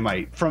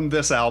dynamite from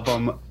this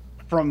album,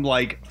 from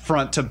like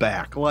front to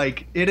back.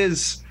 Like it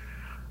is.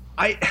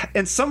 I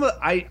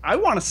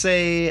want to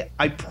say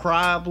I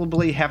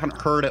probably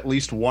haven't heard at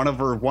least one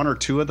or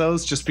two of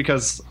those, just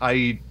because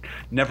I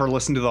never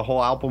listened to the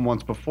whole album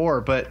once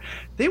before, but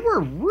they were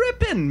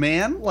ripping,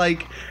 man.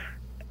 Like,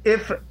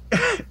 if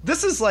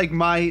this is like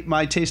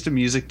my taste of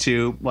music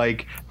too,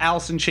 like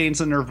Alice in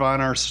Chains and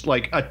Nirvana are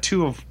like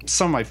two of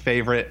some of my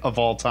favorite of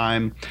all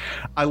time.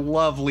 I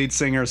love lead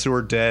singers who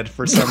are dead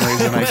for some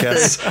reason, I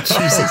guess.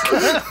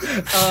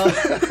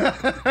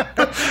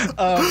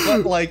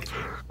 But like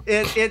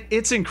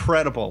it's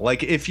incredible.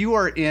 Like if you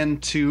are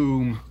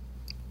into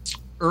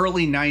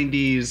early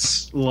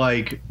 90s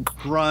like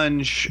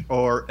grunge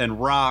and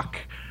rock,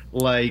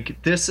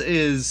 like this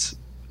is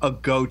a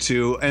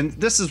go-to, and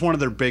this is one of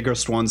their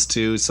biggest ones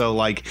too. So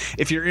like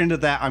if you're into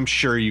that, I'm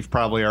sure you've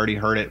probably already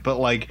heard it, but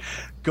like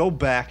go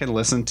back and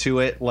listen to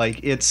it. Like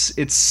it's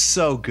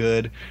so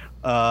good.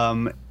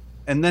 And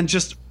then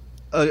just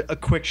a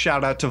quick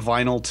shout out to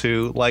vinyl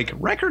too. Like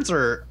records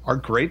are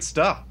great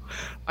stuff.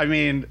 I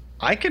mean,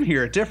 I can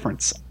hear a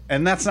difference,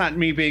 and that's not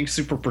me being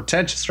super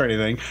pretentious or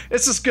anything.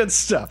 It's just good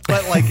stuff.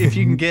 But like if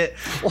you can get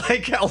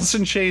like Alice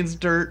in Chains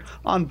Dirt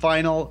on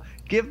vinyl,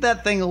 give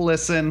that thing a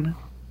listen.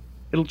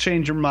 It'll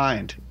change your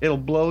mind. It'll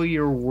blow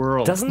your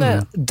world. Doesn't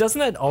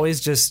that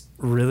always just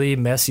really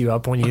mess you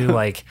up when you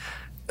like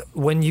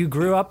when you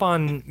grew up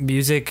on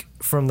music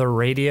from the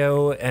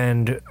radio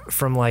and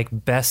from like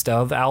best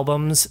of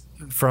albums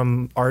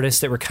from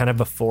artists that were kind of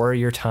before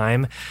your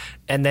time,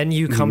 and then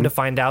you come to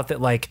find out that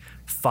like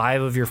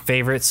 5 of your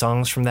favorite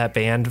songs from that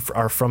band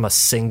are from a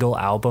single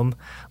album,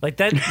 like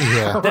that,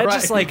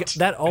 just like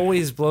that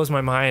always blows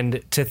my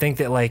mind to think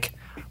that like,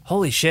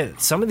 holy shit,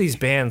 some of these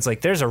bands,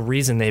 like there's a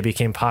reason they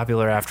became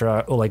popular after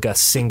a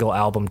single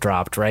album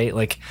dropped, right?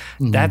 Like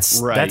that's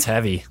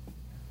heavy.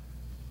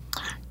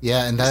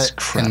 Yeah, and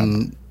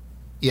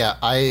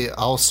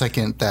I'll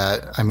second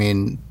that. I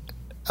mean,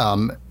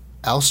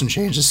 Alice in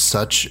Chains is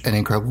such an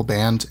incredible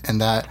band, and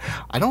that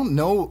I don't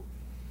know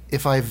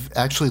if I've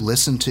actually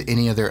listened to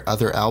any of their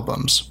other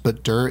albums,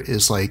 but Dirt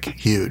is like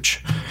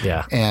huge.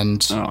 Yeah.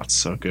 And it's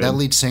so good. That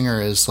lead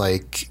singer is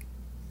like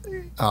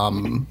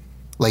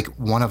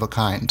one of a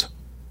kind.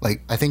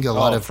 Like I think a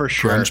lot of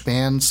grunge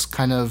bands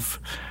kind of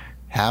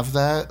have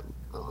that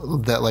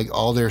like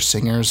all their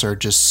singers are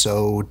just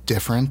so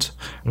different.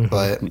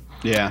 But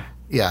yeah,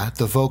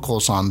 the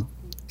vocals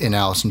in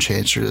Alice in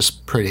Chains are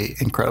just pretty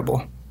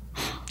incredible.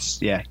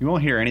 Yeah, you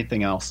won't hear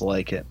anything else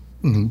like it.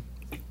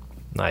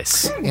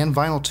 Nice. And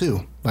vinyl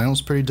too.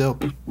 Vinyl's pretty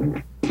dope.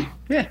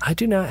 Yeah. I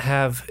do not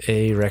have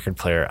a record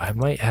player. I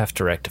might have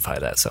to rectify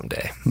that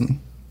someday.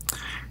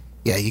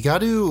 Yeah, you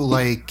got to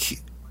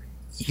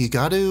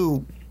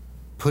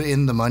put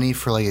in the money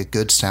for like a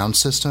good sound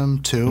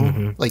system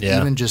too.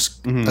 Even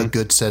just a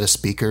good set of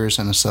speakers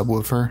and a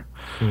subwoofer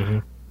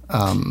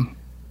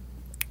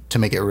to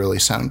make it really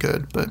sound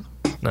good. But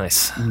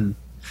nice.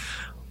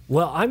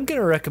 Well, I'm going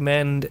to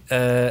recommend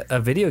a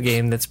video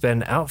game that's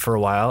been out for a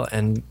while,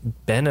 and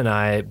Ben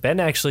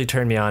actually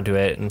turned me onto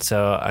it, and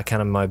so I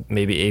kind of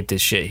maybe aped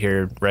his shit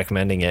here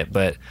recommending it,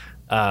 but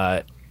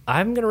I'm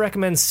going to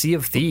recommend Sea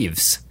of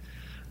Thieves.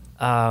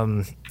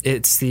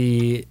 It's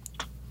the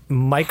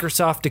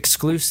Microsoft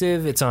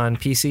exclusive. It's on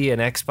PC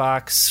and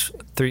Xbox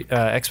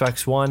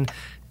One,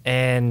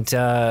 and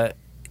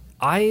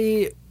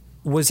I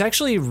was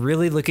actually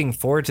really looking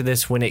forward to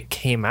this when it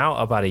came out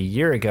about a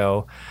year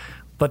ago.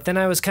 But then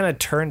I was kind of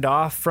turned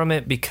off from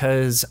it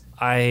because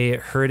I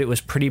heard it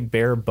was pretty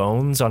bare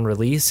bones on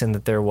release and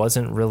that there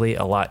wasn't really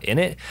a lot in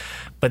it.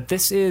 But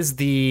this is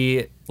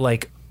the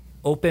like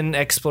open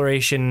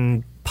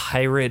exploration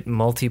pirate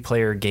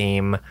multiplayer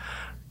game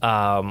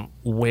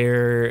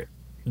where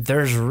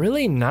there's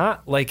really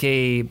not like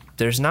a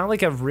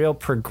real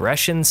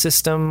progression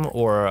system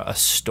or a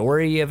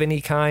story of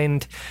any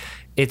kind.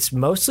 It's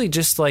mostly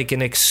just like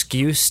an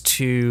excuse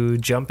to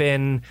jump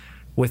in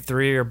with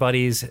 3 of your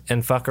buddies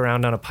and fuck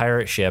around on a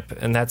pirate ship,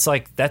 and that's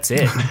it. That's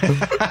it.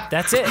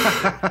 That's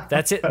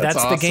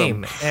awesome. The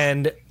game.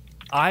 And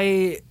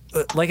I,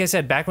 like I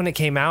said, back when it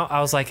came out,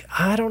 I was like,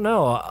 I don't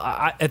know.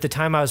 At the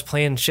time, I was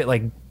playing shit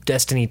like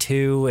Destiny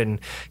 2 and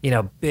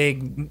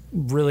big,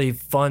 really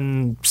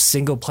fun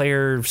single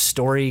player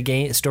story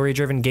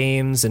driven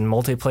games and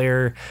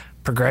multiplayer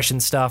progression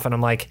stuff, and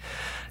I'm like,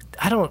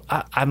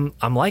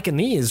 I'm liking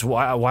these.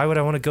 Why would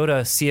I want to go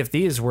to Sea of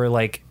Thieves where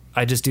like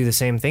I just do the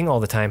same thing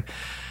all the time?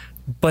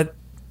 But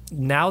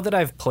now that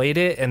I've played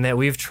it and that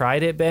we've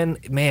tried it, Ben,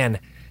 man,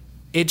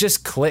 it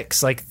just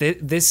clicks. Like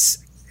this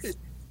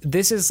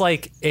is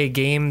like a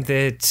game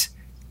that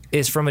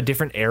is from a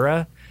different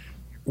era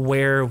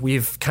where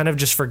we've kind of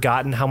just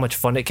forgotten how much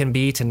fun it can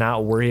be to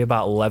not worry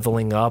about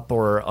leveling up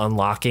or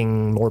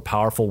unlocking more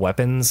powerful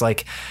weapons.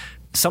 Like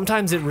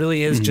sometimes it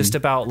really is just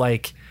about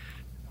like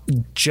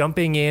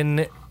jumping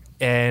in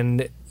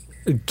and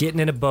getting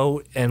in a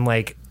boat and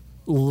like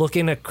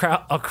looking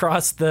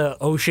across the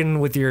ocean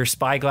with your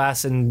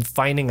spyglass and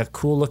finding a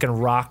cool looking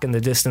rock in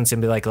the distance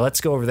and be like,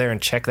 let's go over there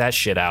and check that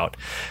shit out.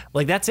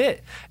 Like that's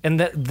it. And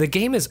the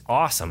game is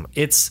awesome.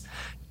 It's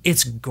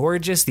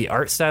gorgeous. The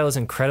art style is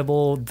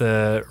incredible.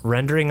 The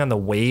rendering on the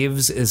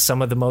waves is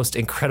some of the most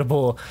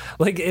incredible.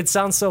 Like it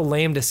sounds so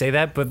lame to say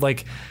that, but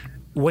like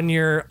when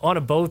you're on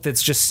a boat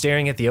that's just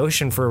staring at the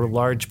ocean for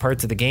large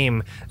parts of the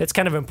game, it's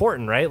kind of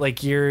important, right?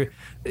 Like it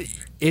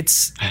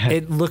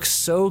looks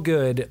so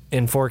good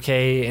in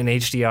 4K and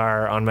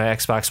HDR on my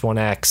Xbox One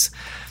X.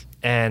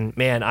 And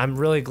man, I'm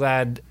really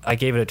glad I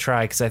gave it a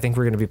try because I think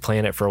we're going to be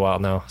playing it for a while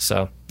now.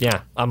 So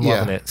yeah, I'm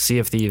loving it. Sea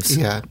of Thieves.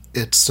 Yeah,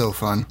 it's so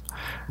fun.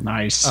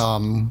 Nice.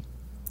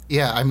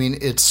 Yeah, I mean,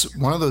 it's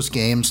one of those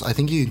games, I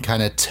think you can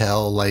kind of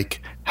tell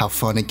like how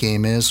fun a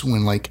game is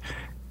when like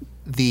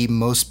the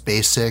most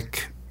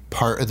basic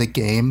part of the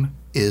game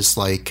is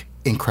like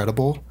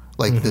incredible.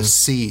 Like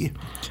the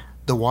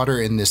water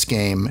in this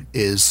game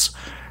is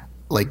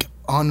like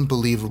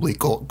unbelievably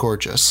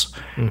gorgeous.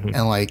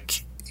 And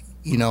like,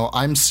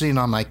 I'm sitting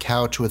on my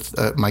couch with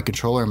my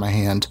controller in my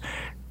hand,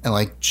 and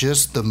like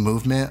just the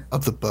movement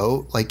of the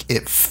boat, like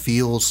it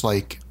feels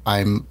like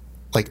I'm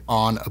like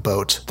on a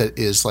boat that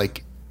is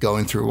like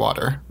going through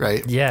water,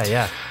 right?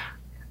 Yeah.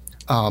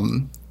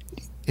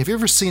 Have you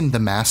ever seen The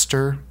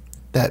Master,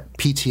 that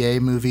PTA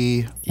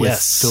movie with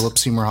Philip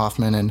Seymour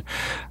Hoffman? And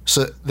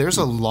so there's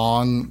a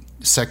long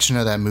section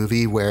of that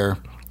movie where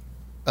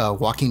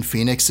Joaquin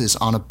Phoenix is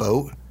on a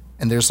boat,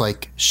 and there's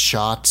like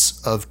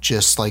shots of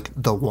just like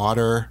the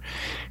water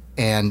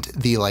and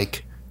the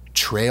like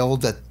trail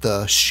that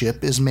the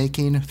ship is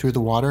making through the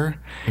water.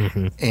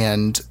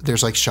 And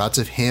there's like shots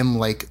of him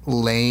like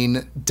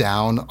laying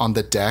down on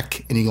the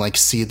deck, and you can like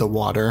see the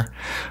water.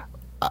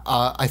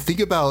 I think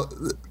about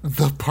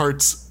the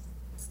parts,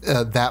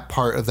 that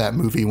part of that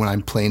movie when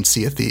I'm playing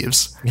Sea of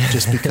Thieves,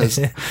 just because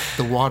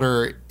the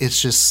water,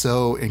 it's just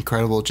so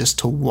incredible just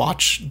to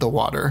watch the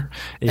water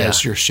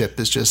as your ship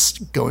is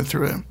just going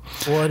through it.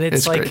 Well, and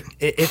it's like, great.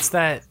 it's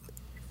that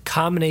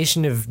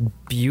combination of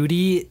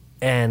beauty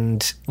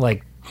and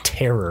like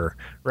terror,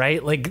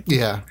 right? Like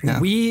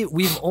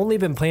we've only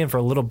been playing for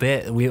a little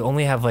bit. We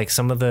only have like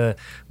some of the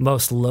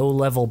most low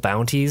level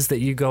bounties that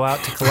you go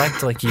out to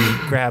collect. Like you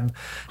grab,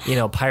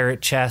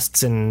 pirate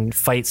chests and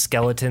fight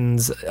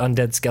skeletons,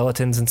 undead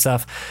skeletons and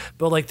stuff.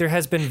 But like there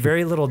has been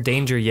very little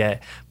danger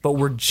yet, but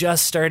we're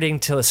just starting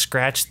to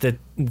scratch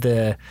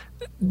the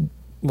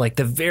like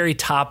the very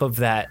top of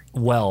that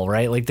well,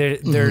 right? Like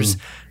there's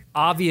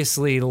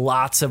obviously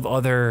lots of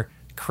other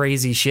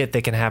crazy shit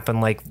that can happen.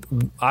 Like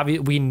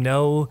we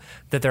know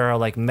that there are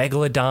like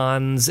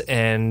megalodons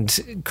and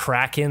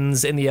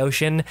krakens in the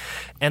ocean,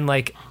 and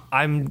like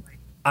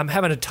I'm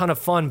having a ton of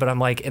fun, but I'm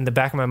like, in the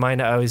back of my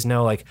mind I always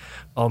know like,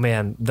 oh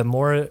man, the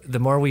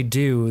more we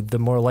do, the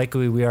more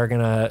likely we are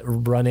gonna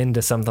run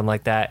into something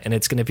like that, and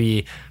it's gonna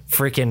be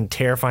freaking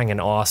terrifying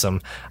and awesome.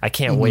 I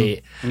can't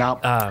wait. No,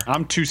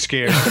 I'm too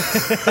scared.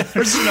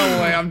 There's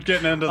no way I'm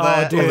getting into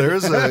that.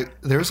 Well,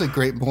 there's a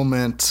great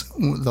moment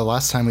the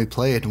last time we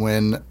played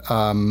when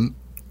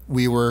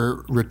we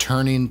were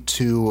returning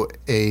to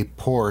a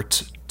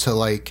port to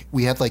like,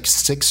 we had like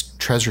 6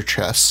 treasure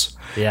chests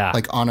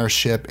like on our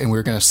ship, and we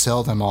were going to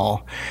sell them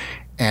all.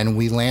 And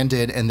we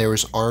landed, and there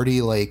was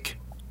already like,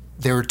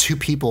 there were 2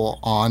 people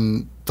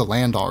on the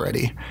land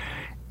already,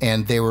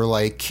 and they were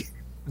like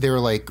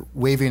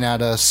waving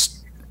at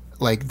us,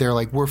 like they're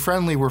like, we're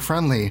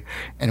friendly,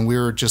 and we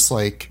were just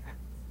like,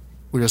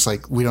 we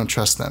don't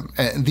trust them.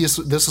 And this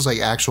was like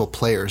actual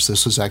players.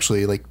 This was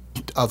actually like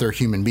other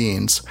human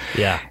beings.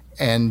 Yeah.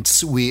 And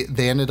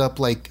they ended up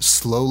like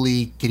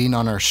slowly getting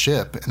on our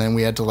ship, and then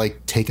we had to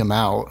like take them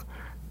out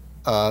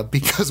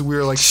because we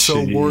were like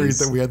so worried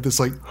that we had this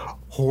like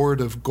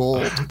hoard of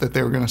gold that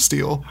they were going to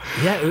steal.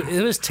 Yeah,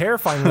 it was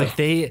terrifying. Like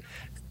they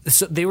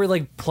were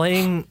like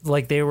playing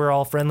like they were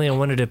all friendly and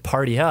wanted to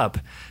party up,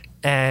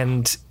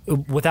 and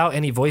without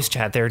any voice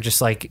chat, they were just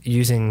like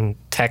using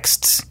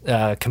text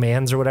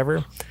commands or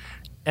whatever.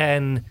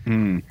 And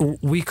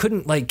we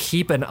couldn't like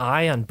keep an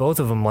eye on both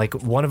of them. Like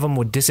one of them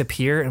would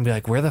disappear and be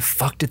like, where the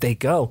fuck did they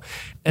go?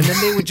 And then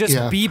they would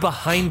just be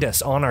behind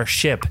us on our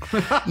ship.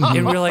 And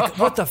we were like,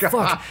 what the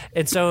fuck?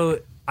 And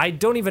so I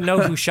don't even know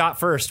who shot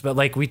first, but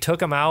like we took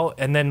them out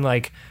and then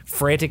like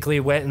frantically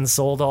went and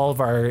sold all of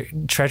our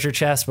treasure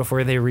chests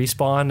before they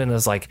respawned. And it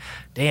was like,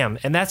 damn.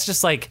 And that's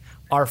just like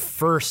our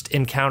first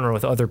encounter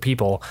with other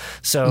people.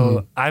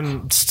 So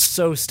I'm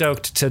so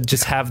stoked to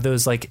just have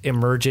those like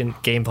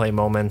emergent gameplay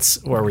moments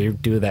where we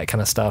do that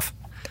kind of stuff.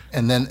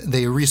 And then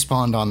they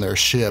respawned on their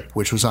ship,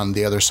 which was on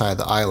the other side of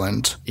the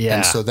island. Yeah.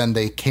 And so then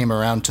they came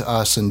around to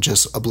us and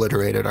just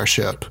obliterated our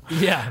ship.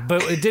 Yeah,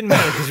 but it didn't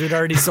matter because we'd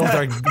already sold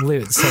our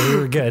loot, so we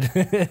were good.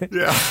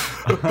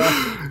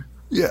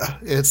 Yeah,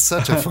 it's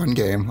such a fun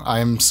game.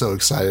 I'm so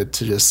excited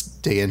to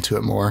just dig into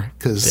it more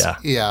because,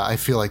 I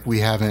feel like we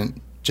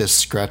haven't just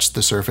scratched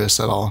the surface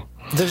at all.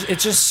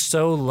 It's just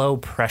so low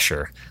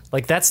pressure.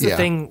 Like that's the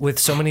thing with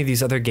so many of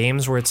these other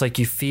games where it's like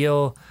you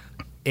feel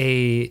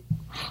like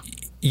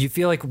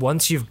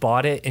once you've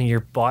bought it and you're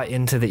bought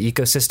into the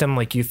ecosystem,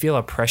 like you feel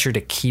a pressure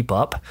to keep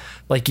up.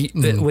 Like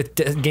with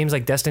games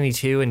like Destiny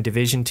 2 and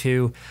Division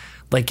 2,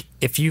 like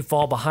if you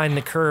fall behind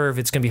the curve,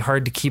 it's going to be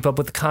hard to keep up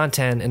with the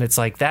content. And it's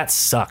like, that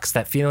sucks.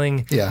 That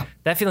feeling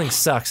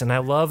sucks. And I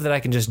love that I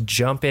can just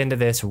jump into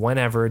this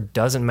whenever,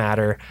 doesn't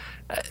matter.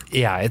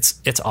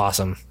 It's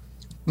awesome.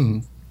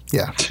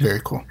 Yeah,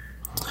 very cool.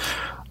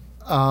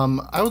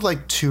 I would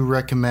like to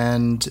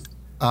recommend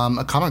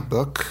a comic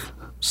book.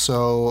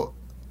 So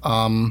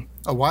a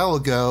while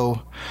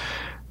ago,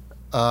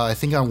 I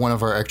think on one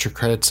of our extra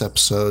credits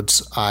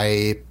episodes,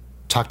 I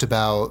talked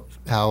about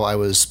how I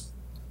was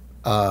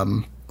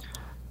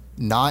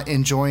not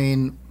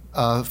enjoying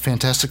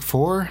Fantastic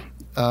Four,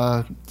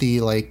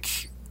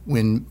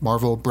 when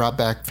Marvel brought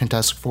back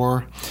Fantastic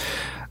Four.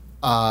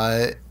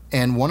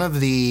 And one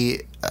of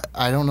the,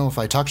 I don't know if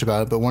I talked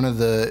about it, but one of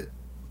the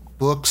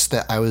books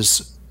that I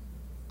was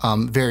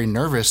very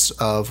nervous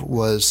of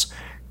was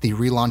the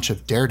relaunch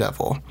of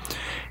Daredevil.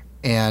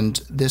 And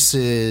this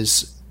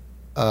is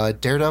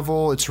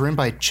Daredevil. It's written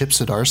by Chip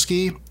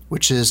Zdarsky,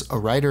 which is a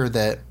writer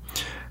that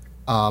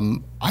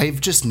I've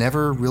just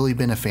never really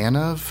been a fan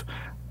of.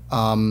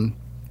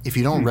 If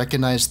you don't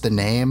recognize the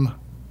name,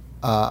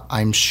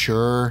 I'm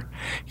sure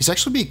he's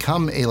actually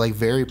become a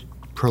very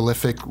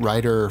prolific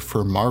writer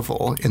for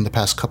Marvel in the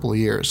past couple of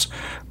years.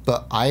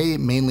 But I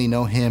mainly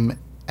know him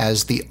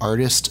as the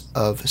artist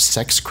of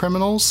Sex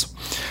Criminals.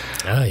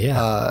 Oh,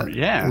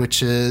 yeah.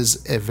 Which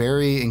is a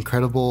very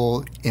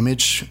incredible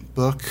image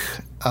book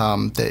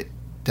that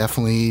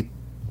definitely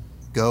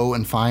go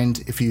and find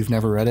if you've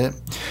never read it.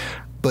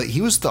 but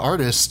he was the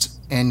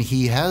artist, and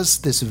he has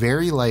this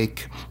very weird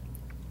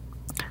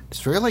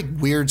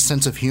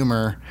sense of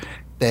humor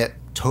that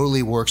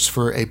totally works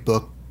for a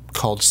book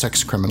called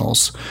Sex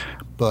Criminals.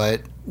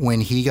 But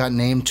when he got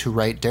named to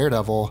write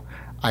Daredevil,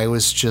 I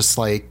was just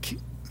like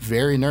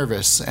very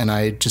nervous, and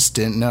I just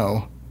didn't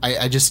know.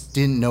 I just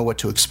didn't know what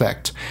to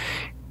expect.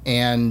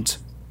 And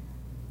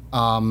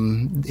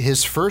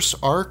his first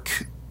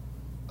arc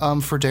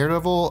for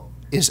Daredevil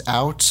is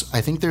out.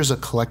 I think there's a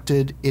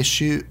collected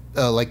issue,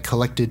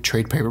 collected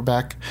trade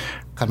paperback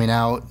coming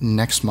out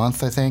next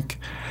month, I think.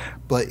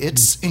 But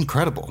it's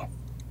incredible.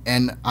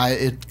 And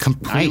it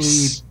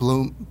completely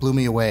blew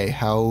me away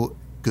how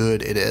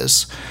good it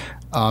is.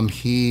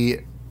 He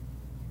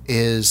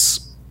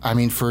is, I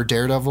mean, for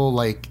Daredevil,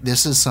 like,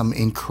 this is some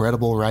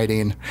incredible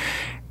writing.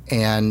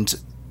 And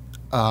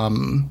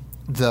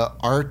the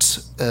art,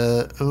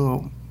 I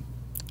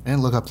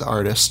didn't look up the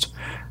artist.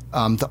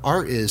 The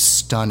art is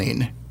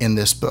stunning in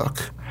this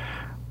book.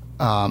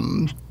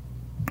 But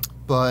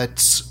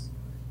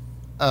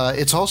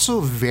it's also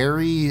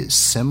very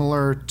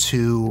similar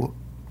to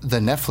the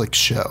Netflix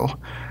show.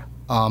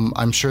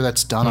 I'm sure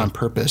that's done on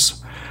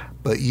purpose.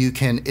 But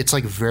it's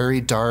like very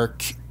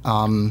dark.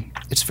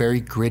 It's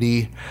very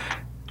gritty.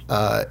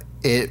 I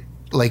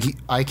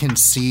can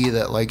see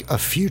that like a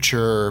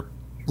future,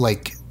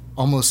 like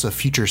almost a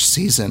future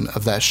season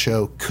of that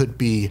show could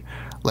be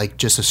like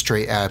just a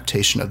straight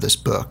adaptation of this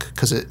book,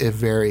 because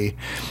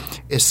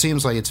it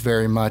seems like it's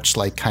very much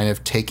like kind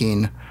of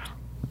taking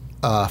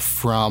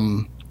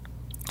from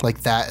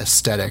like that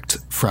aesthetic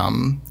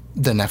from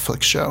the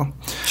Netflix show.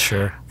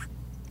 Sure.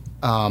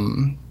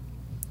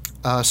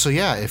 So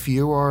yeah, if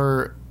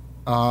you're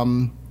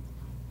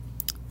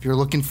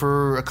looking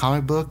for a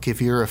comic book,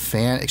 if you're a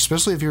fan,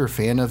 especially if you're a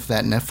fan of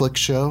that Netflix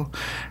show,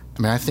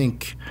 I mean, I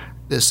think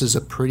this is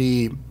a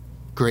pretty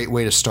great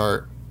way to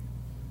start.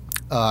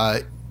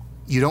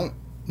 You don't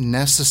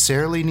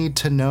necessarily need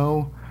to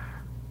know,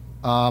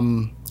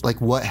 like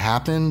what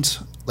happened,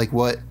 like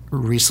what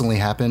recently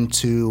happened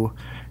to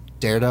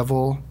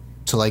Daredevil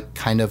to like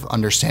kind of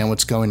understand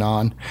what's going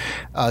on.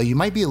 You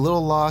might be a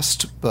little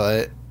lost,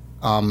 but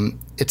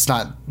it's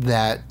not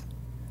that.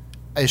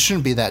 It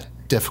shouldn't be that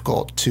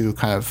difficult to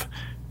kind of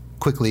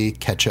quickly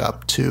catch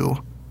up to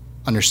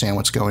understand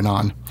what's going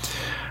on.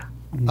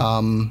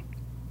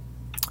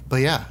 But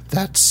yeah,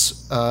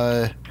 that's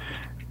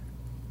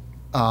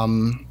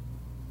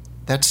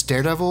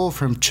Daredevil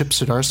from Chip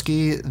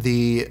Zdarsky.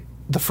 The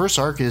first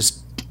arc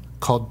is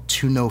called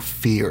To No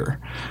Fear.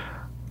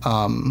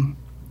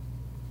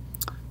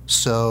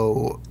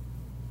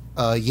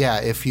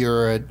 If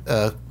you're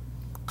a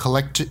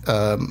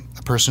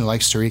person who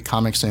likes to read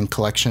comics and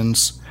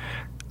collections,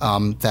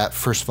 that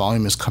first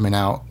volume is coming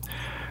out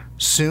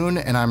soon,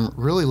 and I'm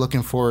really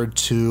looking forward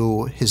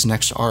to his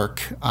next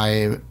arc.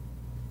 I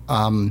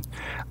don't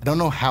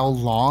know how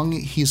long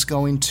he's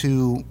going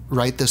to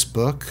write this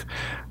book.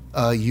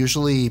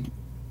 Usually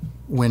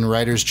when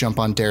writers jump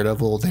on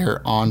Daredevil,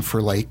 they're on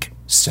for like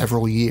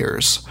several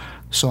years.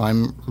 So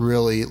I'm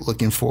really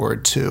looking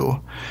forward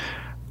to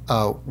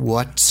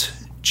what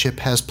Chip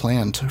has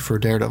planned for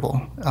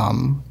Daredevil.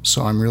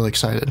 So I'm really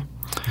excited.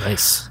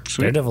 Nice.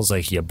 Sweet. Daredevil's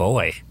like your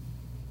boy.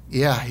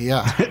 Yeah.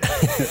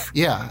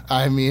 Yeah.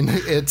 I mean,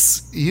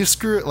 you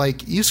screw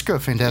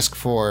up Fantastic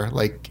Four.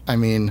 Like, I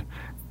mean,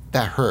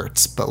 that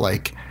hurts, but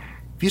like,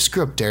 if you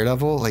screw up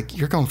Daredevil, like,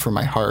 you're going for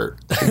my heart.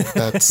 Like,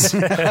 that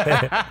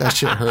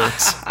shit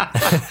hurts.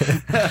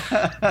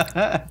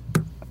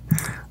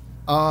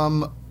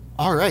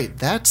 All right,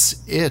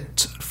 that's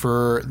it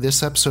for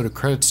this episode of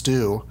Credits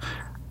Due.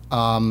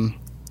 I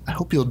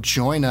hope you'll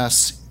join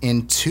us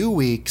in 2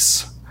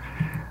 weeks,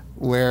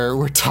 where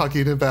we're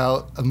talking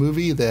about a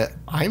movie that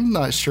I'm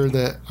not sure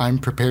that I'm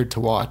prepared to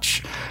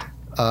watch.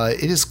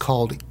 It is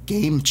called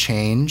Game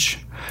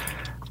Change.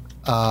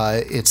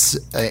 It's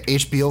a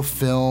HBO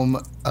film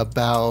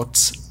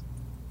about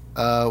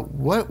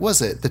what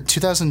was it? The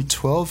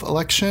 2012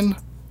 election,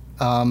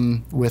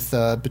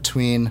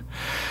 between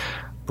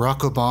Barack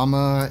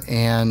Obama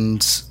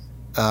and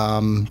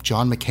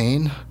John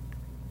McCain,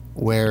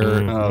 where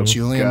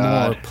Julianne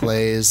Moore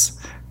plays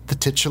the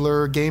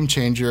titular game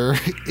changer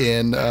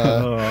in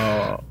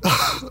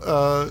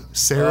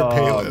Sarah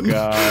Palin.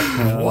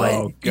 God.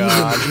 What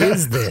even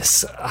is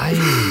this?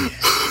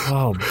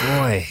 Oh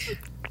boy.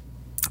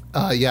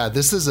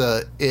 This is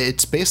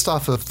it's based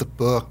off of the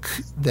book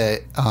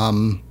that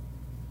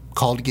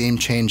called Game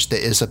Change,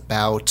 that is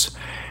about,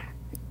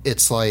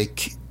 it's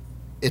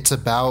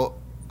about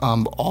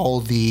all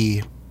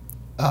the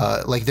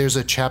there's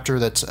a chapter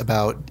that's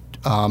about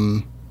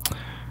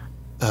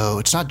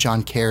it's not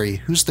John Kerry.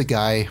 Who's the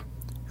guy?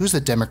 Who's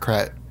the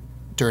Democrat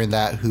during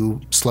that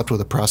who slept with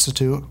a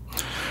prostitute?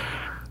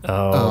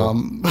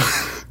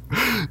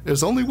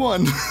 There's only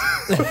one.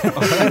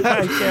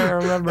 I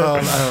can't remember.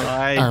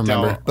 I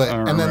remember.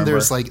 And then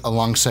there's like a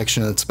long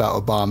section that's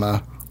about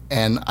Obama.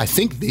 And I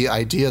think the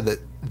idea that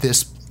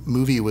this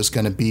movie was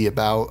going to be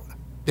about,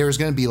 this was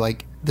going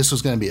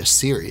to be a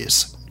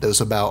series that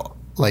was about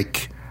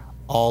like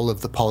all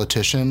of the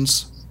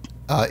politicians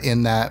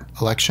in that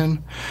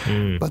election,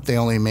 but they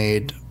only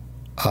made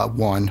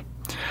one.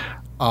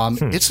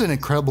 It's an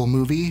incredible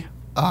movie.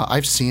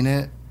 I've seen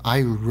it. I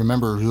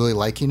remember really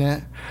liking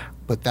it,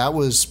 but that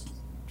was,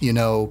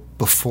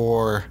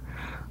 before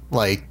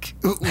like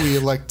we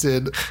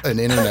elected an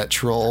internet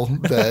troll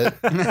that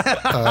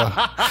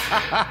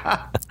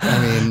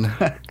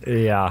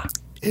yeah,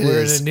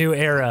 we're in a new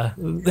era.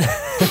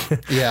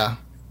 Yeah,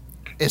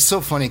 it's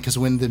so funny because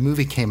when the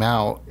movie came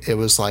out, it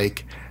was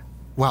like,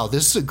 wow,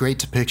 this is a great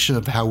depiction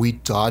of how we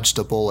dodged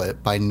a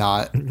bullet by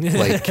not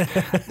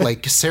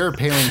like Sarah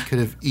Palin could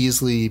have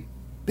easily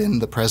been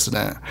the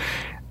president,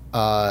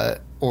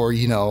 or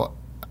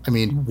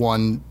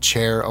one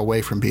chair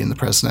away from being the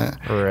president.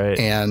 Right.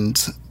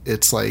 And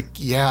it's like,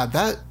 yeah,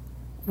 that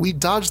we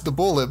dodged the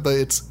bullet, but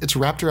it's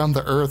wrapped around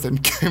the earth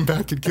and came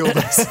back and killed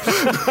us.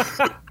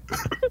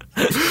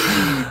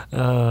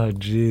 Oh,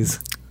 jeez.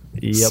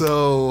 Yep.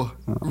 So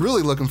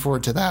really looking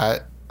forward to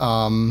that.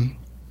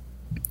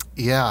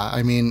 Yeah, I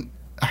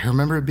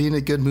remember it being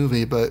a good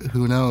movie, but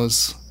who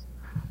knows?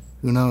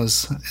 Who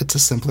knows? It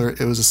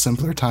was a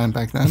simpler time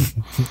back then.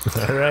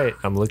 All right.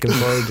 I'm looking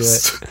forward to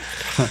it.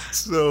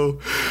 So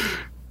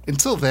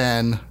until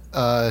then,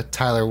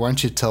 Tyler, why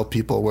don't you tell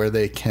people where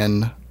they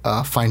can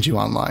find you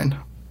online?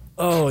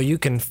 Oh, you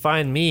can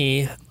find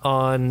me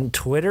on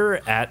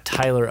Twitter at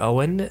Tyler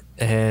Owen.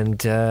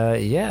 And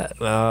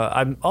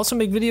I also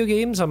make video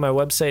games on my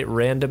website,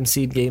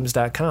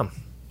 randomseedgames.com.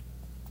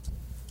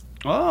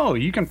 Oh,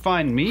 you can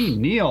find me,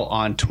 Neil,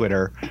 on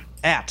Twitter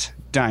at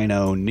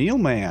Dino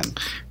Neilman.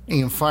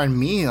 You can find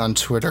me on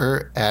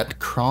Twitter at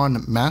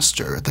Cron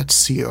Master.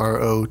 That's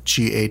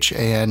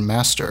CROGHAN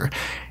Master.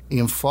 You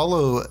can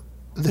follow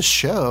the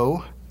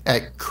show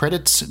at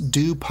Credits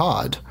Due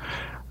Pod.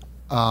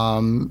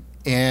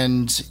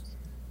 And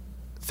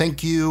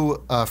thank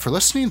you for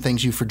listening.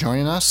 Thank you for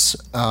joining us.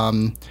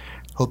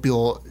 Hope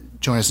you'll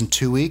join us in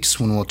 2 weeks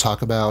when we'll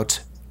talk about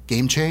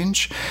Game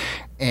Change.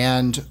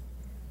 And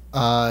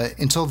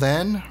until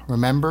then,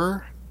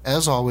 remember,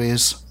 as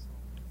always,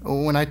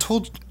 when I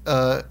told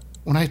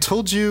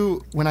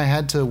you when I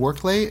had to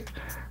work late,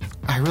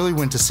 I really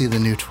went to see the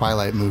new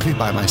Twilight movie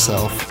by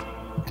myself,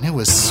 and it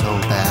was so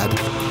bad.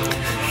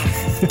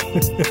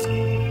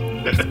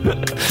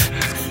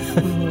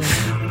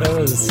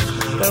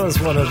 That was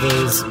one of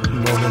those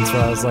moments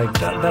where I was like,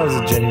 that was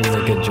a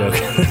genuinely good joke.